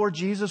right before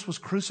Jesus was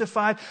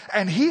crucified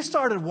and he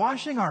started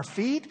washing our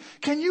feet.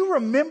 Can you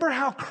remember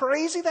how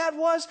crazy that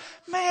was?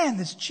 Man,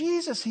 this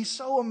Jesus, he's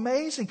so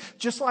amazing.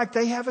 Just like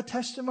they have a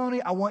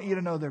testimony, I want you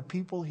to know there are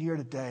people here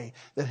today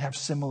that have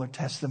similar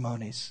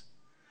testimonies.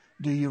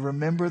 Do you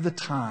remember the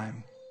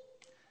time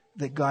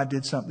that God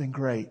did something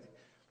great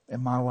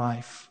in my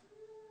life?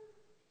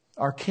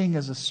 Our King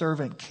is a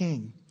servant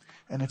king,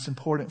 and it's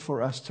important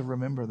for us to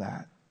remember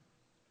that.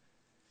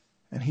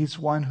 And He's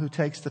one who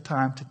takes the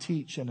time to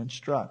teach and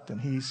instruct.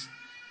 And He's,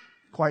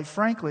 quite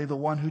frankly, the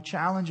one who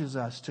challenges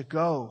us to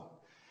go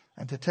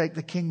and to take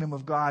the kingdom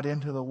of God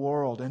into the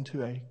world,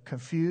 into a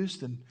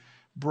confused and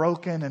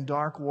broken and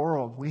dark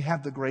world. We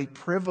have the great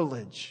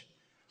privilege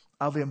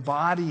of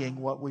embodying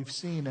what we've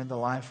seen in the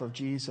life of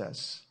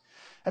Jesus.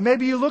 And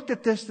maybe you looked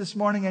at this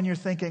morning and you're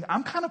thinking,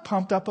 I'm kind of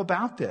pumped up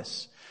about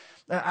this.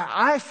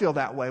 I feel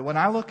that way. When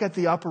I look at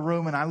the upper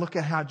room and I look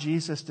at how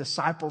Jesus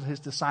discipled His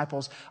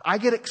disciples, I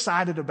get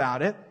excited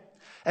about it.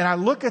 And I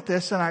look at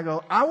this and I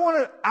go, I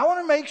want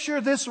to make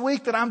sure this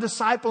week that I'm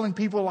discipling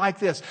people like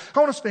this. I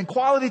want to spend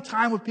quality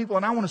time with people,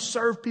 and I want to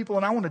serve people,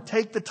 and I want to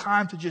take the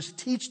time to just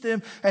teach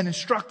them and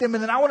instruct them.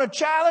 And then I want to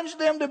challenge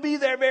them to be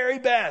their very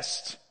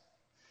best.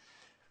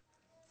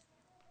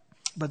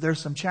 But there's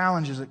some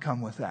challenges that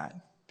come with that.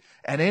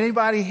 And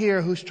anybody here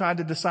who's tried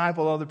to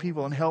disciple other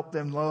people and help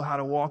them know how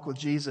to walk with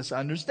Jesus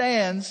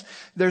understands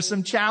there's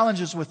some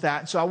challenges with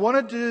that. So I want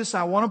to do this.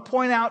 I want to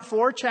point out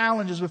 4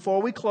 challenges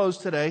before we close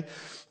today.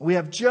 We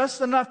have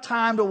just enough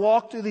time to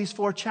walk through these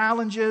 4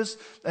 challenges,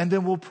 and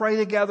then we'll pray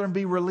together and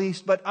be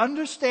released. But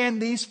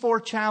understand these 4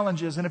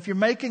 challenges. And if you're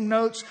making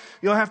notes,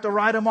 you'll have to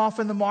write them off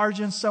in the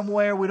margins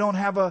somewhere. We don't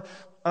have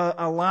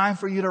a line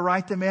for you to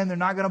write them in. They're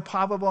not going to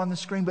pop up on the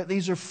screen. But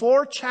these are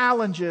 4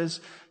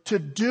 challenges to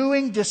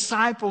doing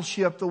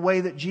discipleship the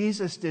way that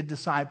Jesus did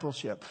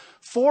discipleship.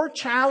 4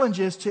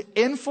 challenges to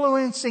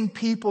influencing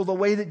people the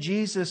way that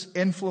Jesus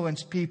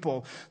influenced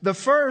people. The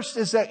first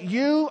is that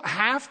you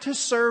have to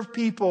serve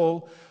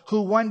people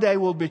who one day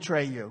will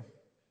betray you.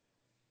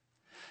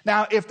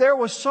 Now, if there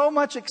was so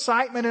much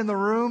excitement in the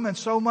room and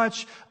so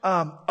much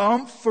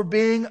for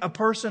being a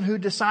person who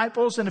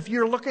disciples, and if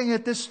you're looking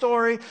at this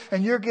story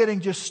and you're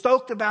getting just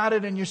stoked about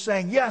it and you're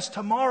saying, yes,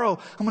 tomorrow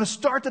I'm going to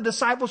start the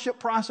discipleship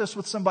process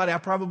with somebody, I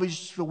probably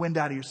just took the wind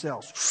out of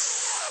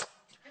yourselves.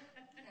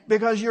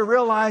 Because you're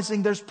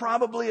realizing there's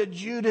probably a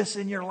Judas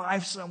in your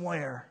life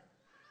somewhere.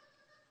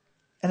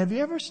 And have you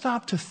ever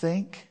stopped to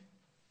think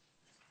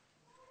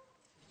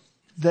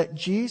that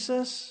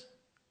Jesus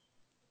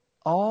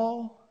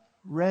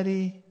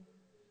already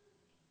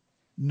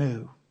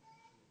knew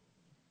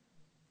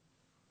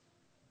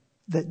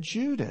that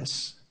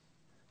Judas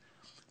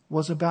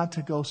was about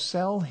to go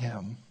sell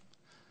Him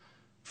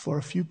for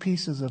a few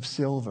pieces of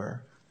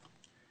silver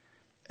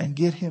and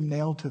get Him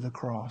nailed to the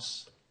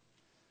cross,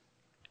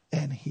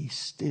 and He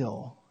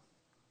still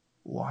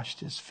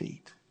washed His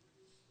feet?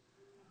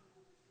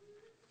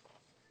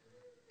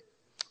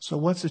 So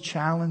what's the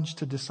challenge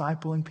to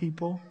discipling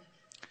people?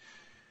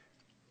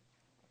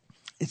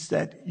 It's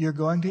that you're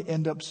going to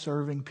end up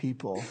serving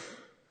people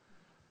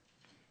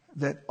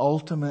that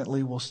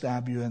ultimately will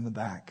stab you in the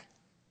back.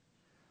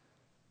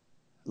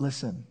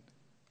 Listen,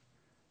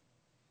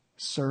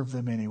 serve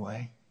them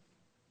anyway.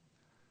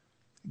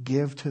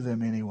 Give to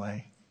them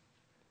anyway.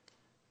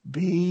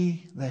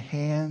 Be the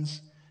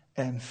hands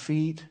and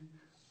feet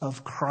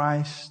of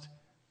Christ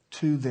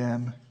to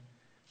them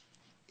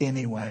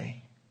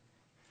anyway.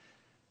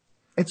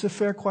 It's a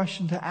fair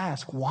question to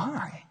ask.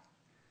 Why?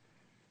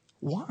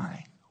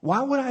 Why?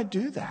 Why would I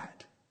do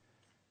that?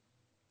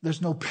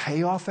 There's no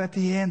payoff at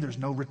the end. There's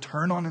no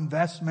return on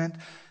investment.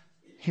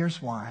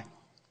 Here's why.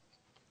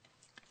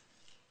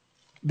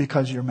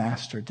 Because your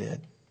master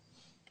did.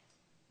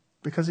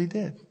 Because He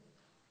did.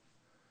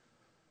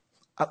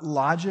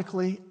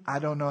 Logically, I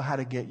don't know how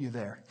to get you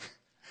there.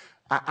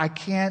 I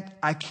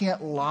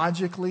can't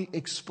logically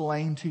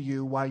explain to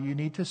you why you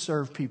need to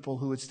serve people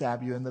who would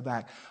stab you in the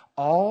back.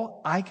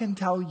 All I can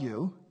tell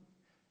you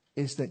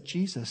is that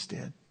Jesus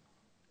did.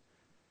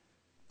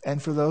 And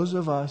for those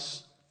of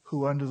us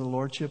who are under the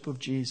lordship of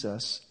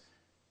Jesus,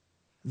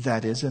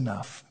 that is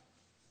enough.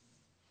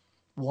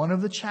 One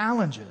of the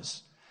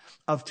challenges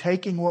of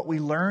taking what we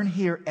learn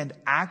here and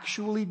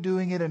actually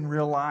doing it in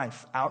real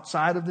life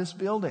outside of this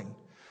building,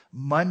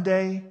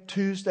 Monday,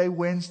 Tuesday,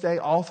 Wednesday,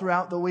 all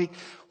throughout the week,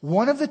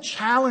 one of the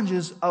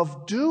challenges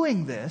of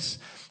doing this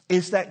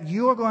is that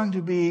you are going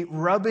to be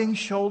rubbing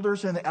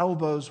shoulders and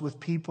elbows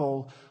with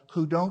people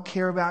who don't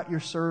care about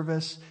your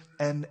service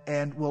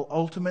and will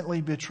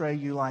ultimately betray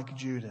you like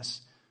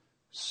Judas.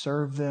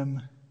 Serve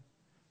them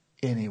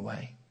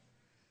anyway.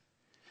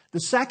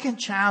 The second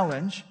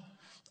challenge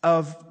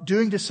of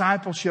doing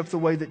discipleship the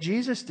way that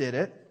Jesus did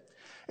it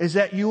is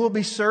that you will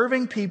be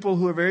serving people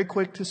who are very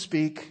quick to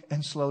speak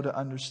and slow to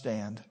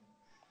understand.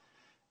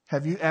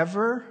 Have you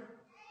ever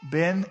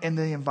been in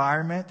the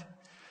environment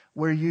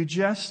where you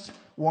just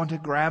want to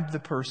grab the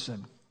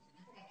person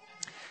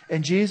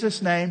in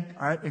Jesus' name,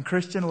 all right, in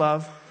Christian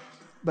love,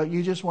 but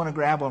you just want to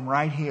grab them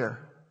right here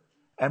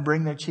and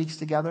bring their cheeks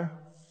together?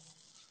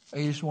 Or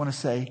you just want to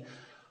say,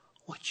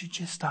 would you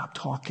just stop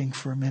talking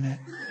for a minute?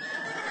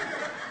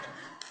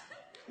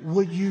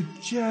 Would you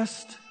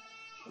just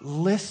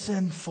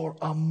listen for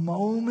a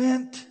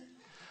moment?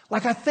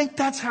 Like, I think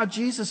that's how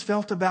Jesus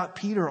felt about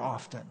Peter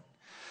often.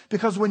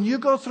 Because when you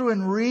go through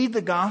and read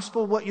the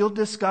gospel, what you'll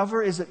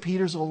discover is that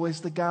Peter's always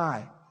the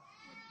guy.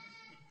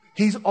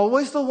 He's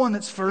always the one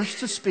that's first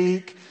to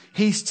speak.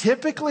 He's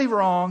typically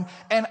wrong.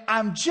 And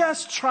I'm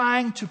just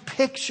trying to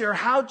picture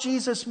how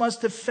Jesus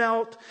must have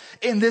felt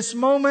in this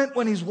moment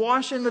when he's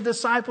washing the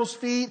disciples'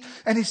 feet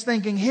and he's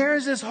thinking,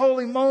 here's this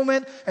holy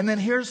moment. And then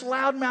here's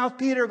loudmouth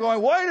Peter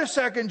going, wait a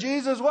second,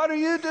 Jesus, what are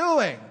you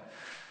doing?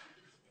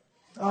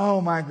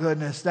 Oh my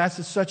goodness.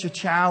 That's such a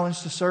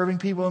challenge to serving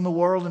people in the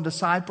world and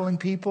discipling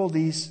people.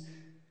 These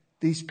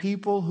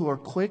people who are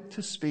quick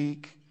to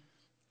speak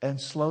and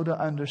slow to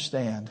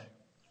understand.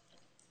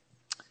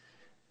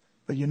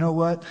 But you know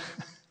what?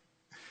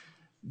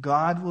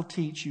 God will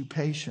teach you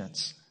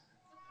patience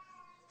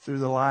through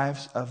the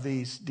lives of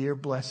these dear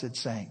blessed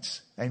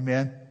saints.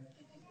 Amen.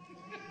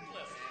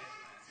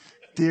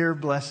 Dear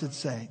blessed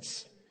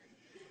saints.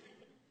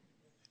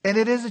 And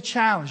it is a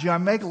challenge. I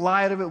make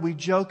light of it. We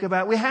joke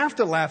about it. We have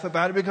to laugh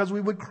about it because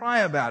we would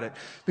cry about it.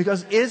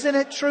 Because isn't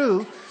it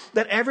true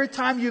that every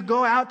time you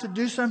go out to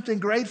do something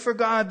great for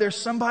God, there's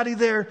somebody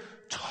there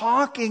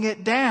talking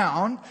it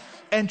down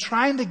and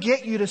trying to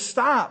get you to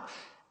stop?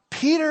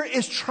 Peter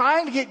is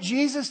trying to get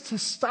Jesus to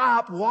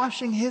stop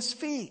washing his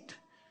feet.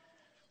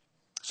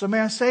 So may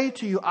I say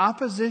to you,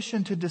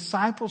 opposition to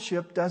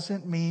discipleship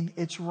doesn't mean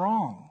it's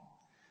wrong.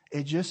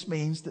 It just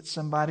means that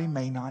somebody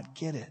may not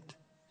get it.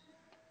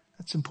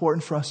 That's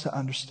important for us to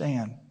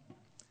understand.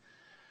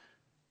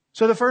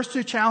 So the first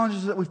two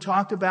challenges that we've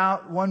talked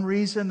about, one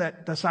reason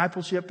that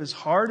discipleship is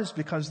hard is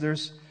because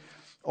there's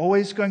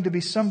always going to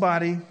be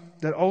somebody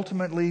that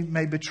ultimately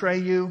may betray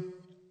you.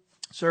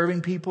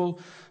 Serving people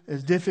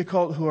is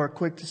difficult who are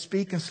quick to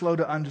speak and slow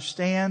to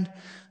understand.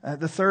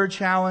 The third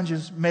challenge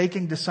is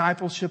making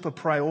discipleship a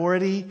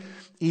priority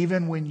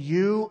even when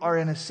you are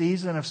in a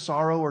season of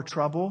sorrow or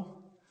trouble.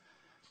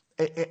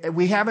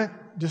 We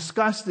haven't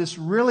discussed this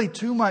really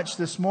too much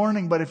this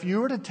morning, but if you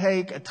were to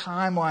take a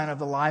timeline of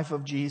the life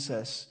of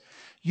Jesus,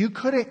 you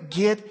couldn't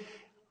get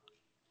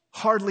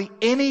hardly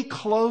any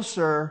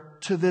closer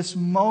to this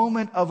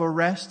moment of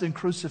arrest and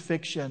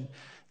crucifixion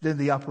than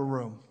the upper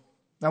room.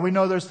 Now we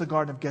know there's the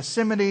Garden of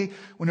Gethsemane.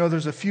 We know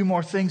there's a few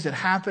more things that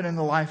happen in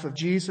the life of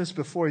Jesus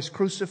before he's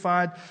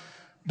crucified.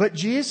 But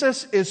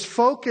Jesus is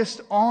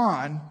focused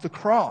on the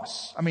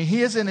cross. I mean,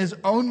 he is in his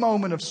own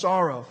moment of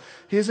sorrow.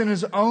 He is in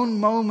his own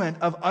moment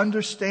of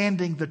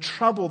understanding the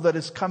trouble that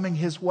is coming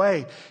his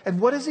way. And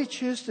what does he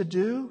choose to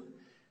do?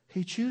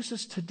 He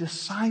chooses to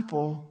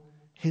disciple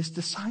his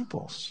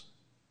disciples.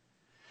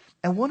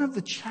 And one of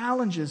the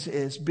challenges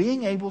is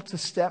being able to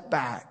step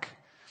back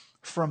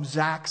from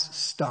Zach's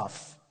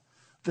stuff.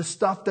 The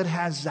stuff that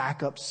has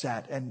Zach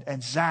upset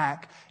and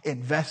Zach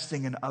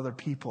investing in other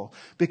people.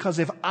 Because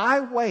if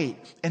I wait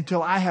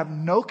until I have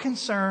no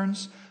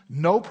concerns,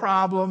 no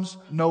problems,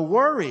 no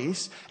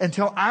worries,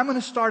 until I'm going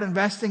to start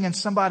investing in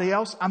somebody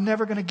else, I'm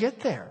never going to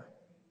get there.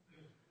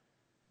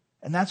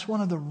 And that's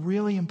one of the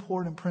really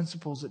important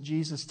principles that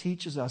Jesus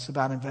teaches us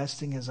about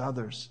investing in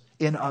others.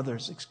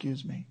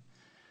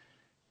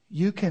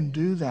 You can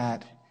do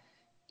that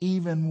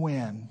even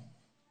when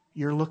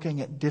you're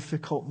looking at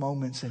difficult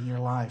moments in your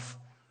life.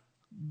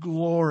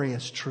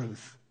 Glorious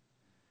truth.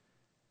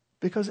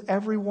 Because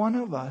every one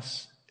of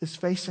us is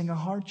facing a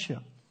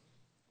hardship.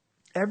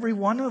 Every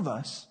one of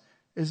us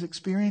is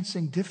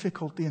experiencing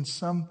difficulty in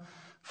some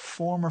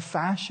form or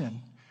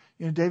fashion.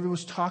 You know, David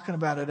was talking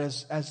about it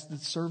as the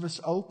service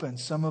opened.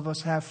 Some of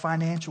us have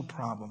financial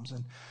problems,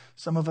 and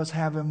some of us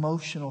have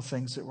emotional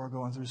things that we're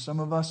going through. Some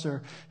of us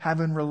are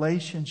having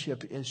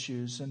relationship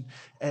issues,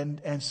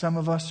 and some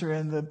of us are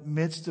in the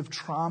midst of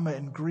trauma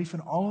and grief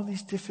and all of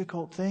these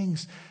difficult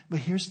things. But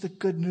here's the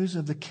good news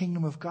of the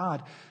kingdom of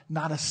God.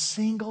 Not a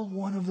single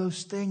one of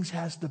those things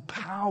has the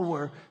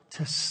power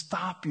to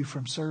stop you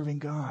from serving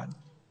God.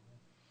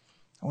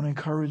 I want to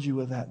encourage you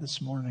with that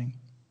this morning.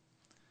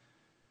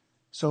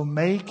 So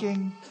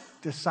making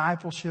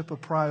discipleship a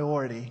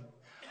priority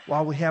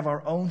while we have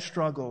our own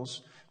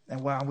struggles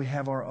and while we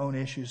have our own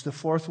issues. The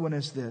fourth one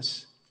is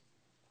this,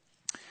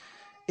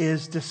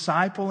 is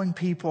discipling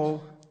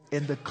people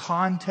in the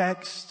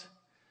context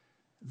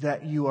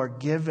that you are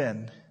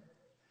given,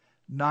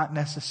 not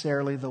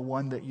necessarily the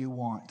one that you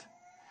want.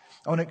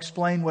 I want to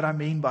explain what I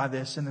mean by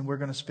this, and then we're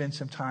going to spend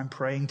some time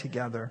praying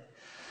together.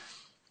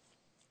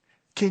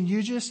 Can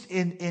you just,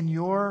 in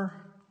your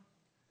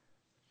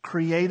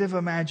creative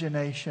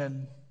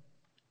imagination,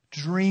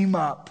 dream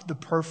up the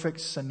perfect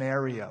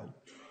scenario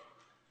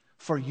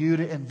for you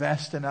to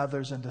invest in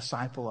others and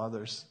disciple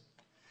others?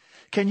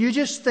 Can you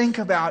just think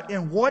about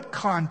in what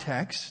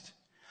context,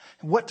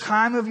 what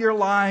time of your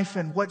life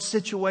and what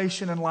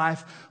situation in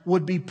life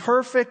would be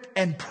perfect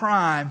and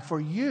prime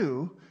for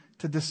you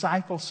to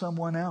disciple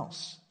someone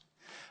else?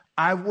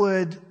 I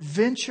would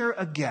venture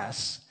a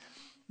guess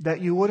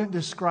that you wouldn't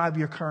describe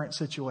your current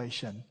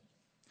situation.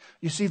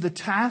 You see, the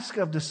task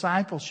of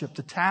discipleship,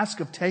 the task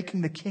of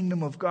taking the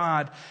kingdom of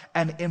God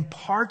and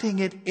imparting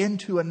it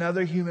into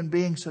another human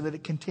being so that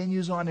it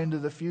continues on into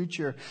the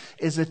future,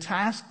 is a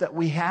task that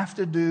we have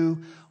to do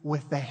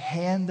with the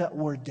hand that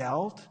we're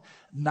dealt,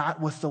 not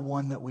with the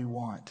one that we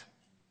want.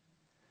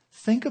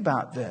 Think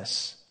about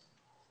this.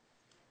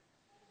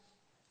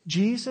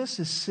 Jesus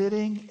is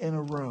sitting in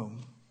a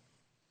room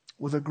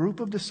with a group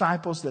of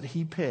disciples that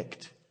he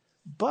picked,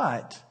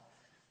 but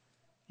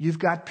you've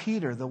got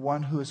Peter, the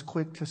one who is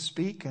quick to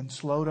speak and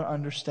slow to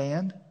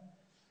understand.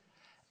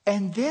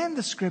 And then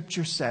the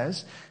scripture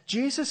says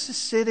Jesus is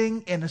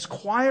sitting in his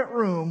quiet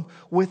room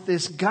with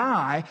this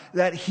guy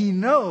that he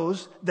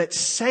knows that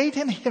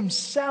Satan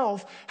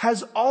himself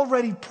has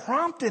already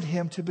prompted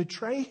him to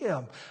betray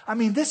him. I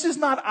mean, this is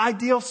not an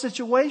ideal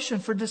situation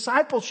for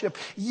discipleship,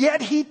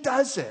 yet he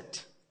does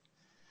it.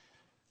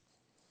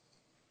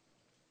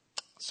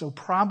 So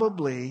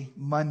probably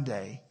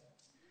Monday,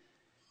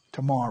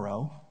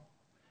 tomorrow,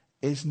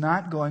 is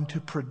not going to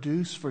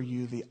produce for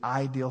you the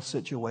ideal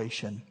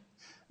situation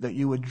that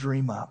you would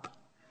dream up.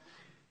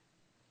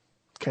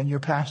 Can your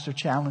pastor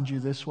challenge you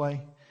this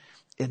way?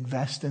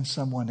 Invest in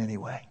someone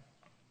anyway.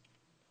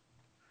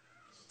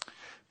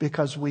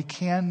 Because we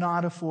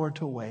cannot afford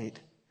to wait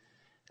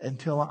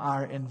until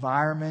our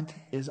environment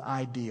is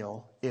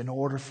ideal in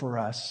order for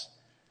us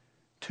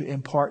to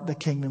impart the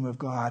kingdom of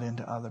God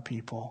into other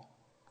people.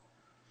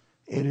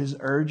 It is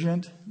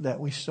urgent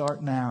that we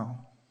start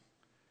now.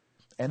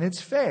 And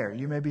it's fair.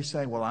 You may be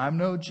saying, well, I'm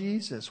no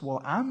Jesus.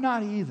 Well, I'm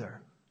not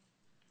either.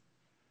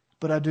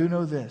 But I do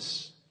know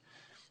this,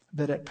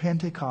 that at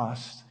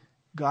Pentecost,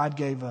 God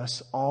gave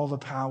us all the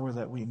power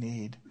that we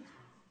need,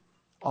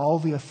 all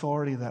the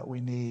authority that we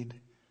need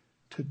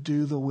to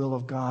do the will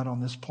of God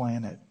on this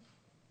planet.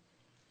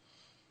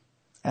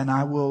 And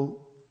I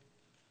will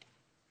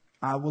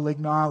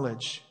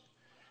acknowledge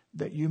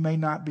that you may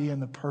not be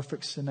in the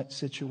perfect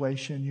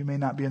situation. You may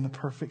not be in the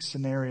perfect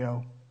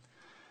scenario.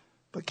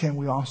 But can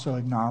we also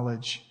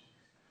acknowledge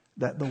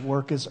that the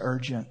work is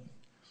urgent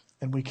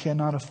and we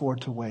cannot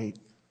afford to wait?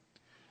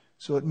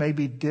 So it may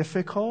be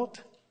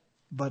difficult,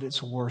 but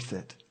it's worth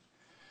it.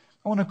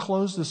 I want to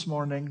close this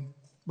morning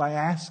by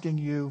asking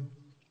you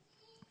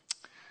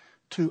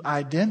to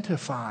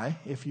identify,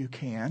 if you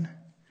can,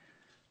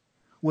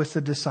 with the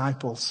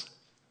disciples.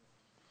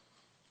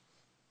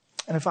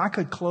 And if I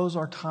could close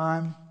our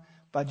time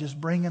by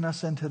just bringing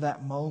us into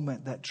that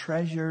moment, that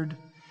treasured,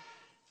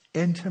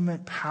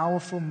 intimate,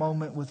 powerful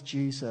moment with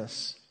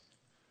Jesus,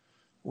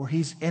 where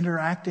he's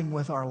interacting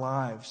with our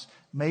lives.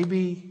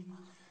 Maybe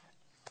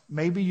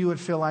you would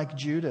feel like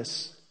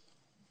Judas.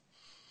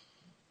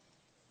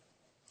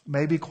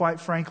 Maybe,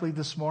 quite frankly,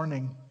 this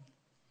morning,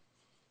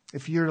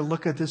 if you were to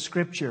look at this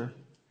scripture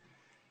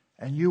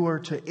and you were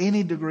to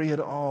any degree at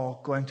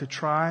all going to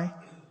try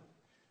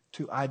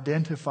to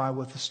identify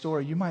with the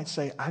story, you might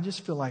say, I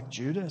just feel like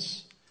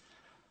Judas.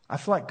 I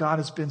feel like God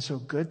has been so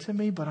good to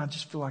me, but I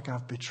just feel like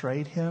I've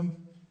betrayed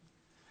him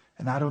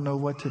and I don't know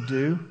what to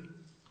do.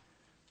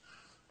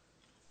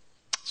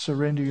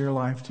 Surrender your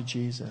life to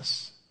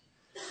Jesus.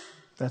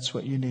 That's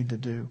what you need to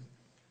do.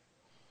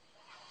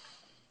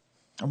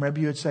 Or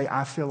maybe you would say,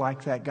 I feel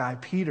like that guy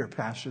Peter,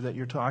 Pastor, that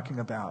you're talking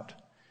about.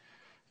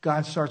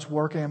 God starts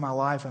working in my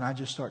life and I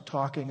just start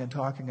talking and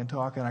talking and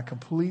talking. I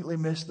completely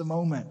miss the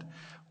moment.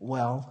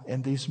 Well,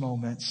 in these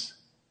moments,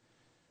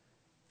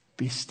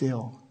 be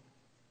still.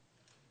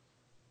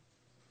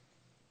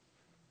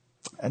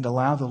 And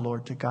allow the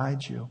Lord to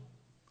guide you.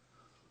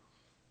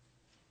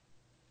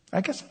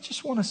 I guess I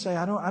just want to say,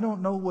 I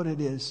don't know what it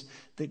is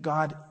that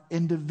God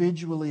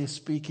individually is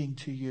speaking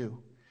to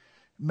you.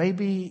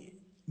 Maybe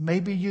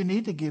you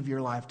need to give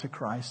your life to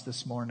Christ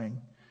this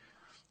morning.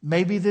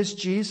 Maybe this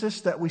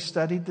Jesus that we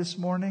studied this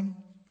morning,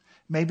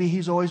 maybe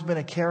he's always been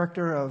a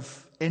character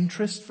of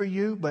interest for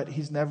you, but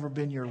he's never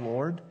been your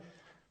Lord.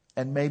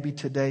 And maybe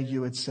today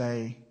you would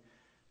say,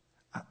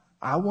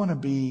 I want to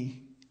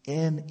be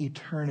in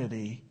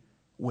eternity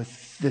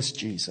with this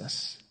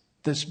Jesus,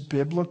 this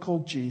biblical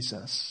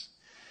Jesus.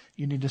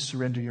 You need to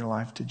surrender your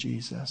life to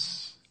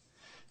Jesus.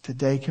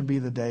 Today can be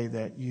the day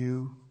that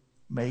you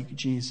make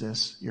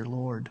Jesus your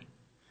Lord.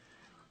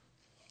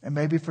 And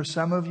maybe for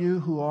some of you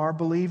who are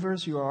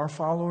believers, you are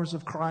followers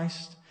of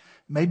Christ,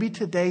 maybe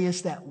today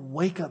is that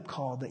wake-up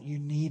call that you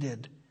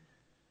needed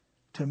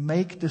to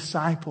make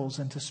disciples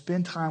and to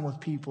spend time with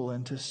people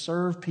and to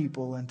serve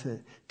people and to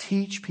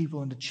teach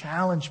people and to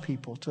challenge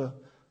people to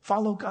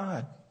follow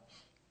God.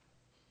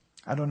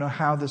 I don't know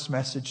how this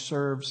message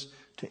serves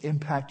to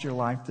impact your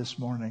life this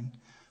morning,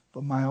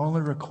 but my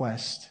only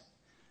request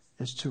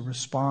is to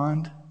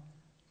respond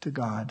to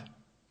God.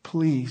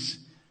 Please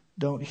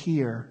don't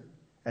hear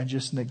and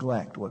just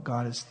neglect what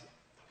God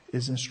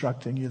is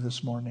instructing you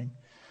this morning.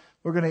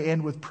 We're going to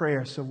end with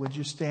prayer, so would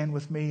you stand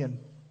with me? And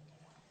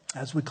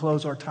as we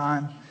close our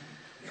time,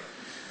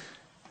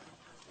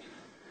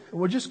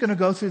 we're just going to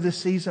go through this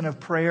season of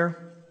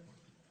prayer.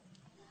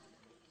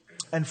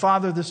 And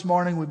Father, this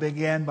morning we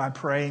begin by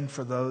praying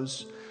for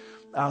those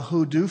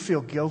who do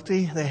feel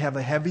guilty. They have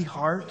a heavy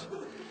heart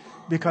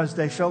because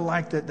they feel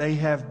like that they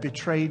have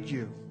betrayed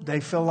you. They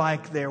feel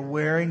like they're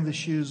wearing the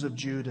shoes of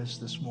Judas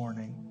this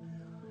morning.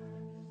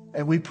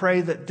 And we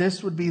pray that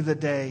this would be the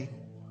day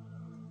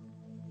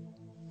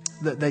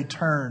that they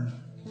turn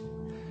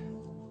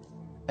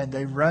and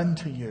they run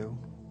to you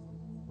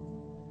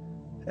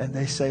and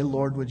they say,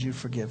 Lord, would you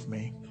forgive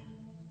me?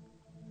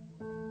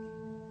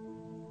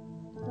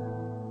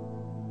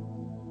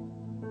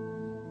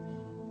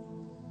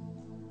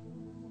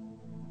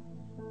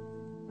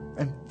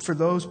 For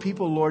those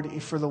people,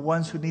 Lord, for the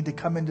ones who need to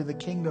come into the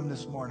kingdom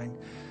this morning,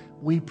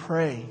 we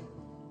pray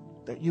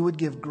that you would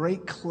give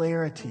great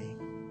clarity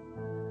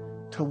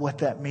to what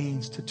that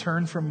means, to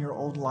turn from your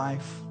old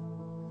life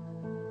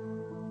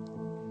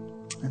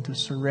and to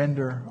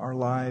surrender our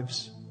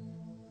lives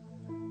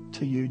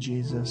to you,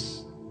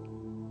 Jesus.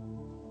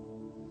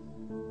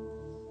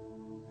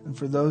 And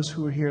for those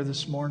who are here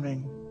this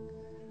morning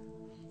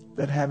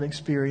that have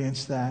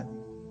experienced that,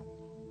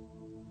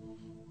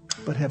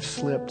 but have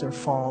slipped or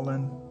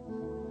fallen,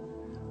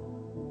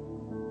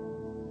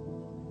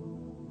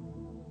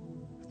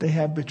 they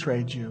have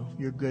betrayed you,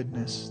 your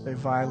goodness. They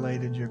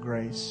violated your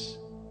grace.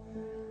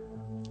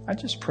 I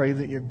just pray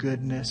that your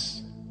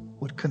goodness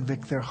would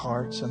convict their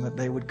hearts and that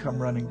they would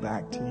come running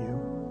back to you.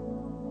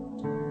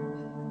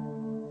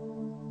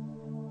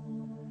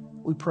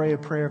 We pray a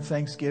prayer of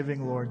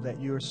thanksgiving, Lord, that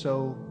you are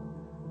so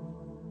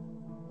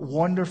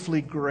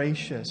wonderfully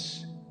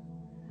gracious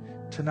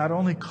to not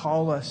only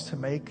call us to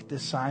make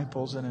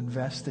disciples and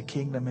invest the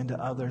kingdom into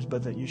others,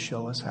 but that you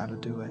show us how to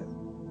do it.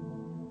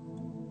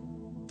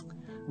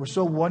 We're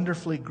so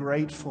wonderfully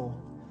grateful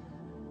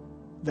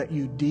that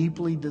you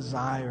deeply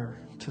desire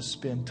to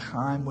spend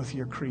time with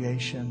your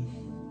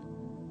creation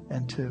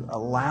and to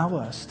allow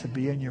us to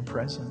be in your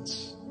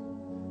presence.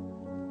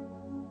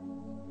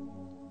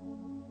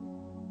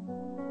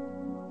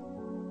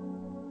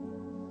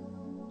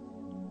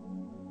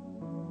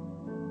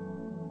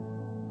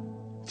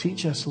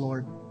 Teach us,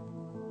 Lord,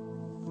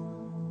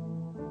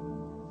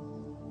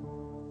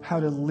 how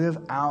to live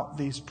out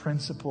these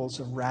principles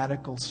of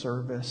radical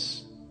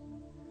service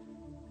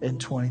in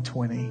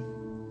 2020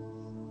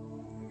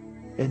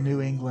 in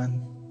New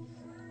England.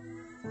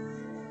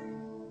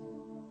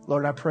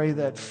 Lord, I pray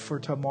that for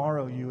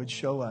tomorrow you would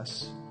show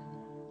us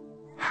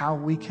how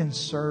we can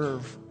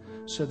serve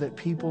so that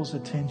people's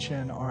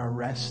attention are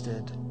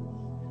arrested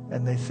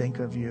and they think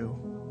of you.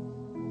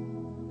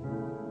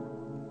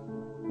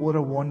 What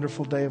a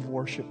wonderful day of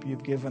worship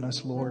you've given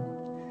us, Lord.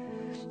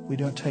 We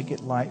don't take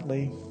it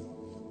lightly.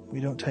 We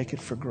don't take it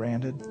for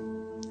granted.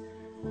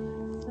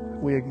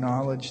 We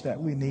acknowledge that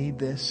we need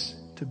this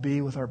to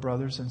be with our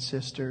brothers and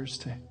sisters,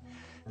 to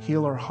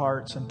heal our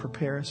hearts and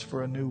prepare us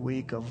for a new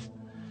week of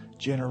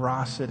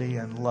generosity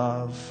and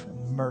love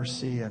and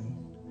mercy and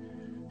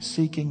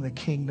seeking the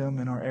kingdom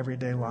in our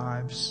everyday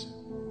lives,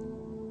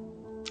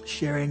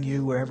 sharing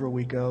you wherever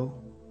we go.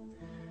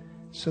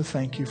 So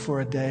thank you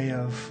for a day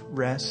of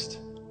rest,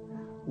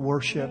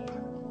 worship,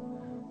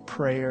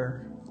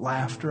 prayer,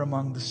 laughter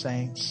among the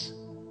saints.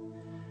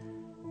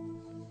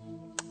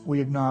 We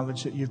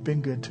acknowledge that you've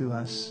been good to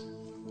us.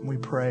 We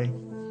pray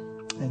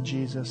in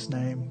Jesus'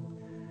 name.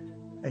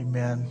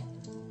 Amen.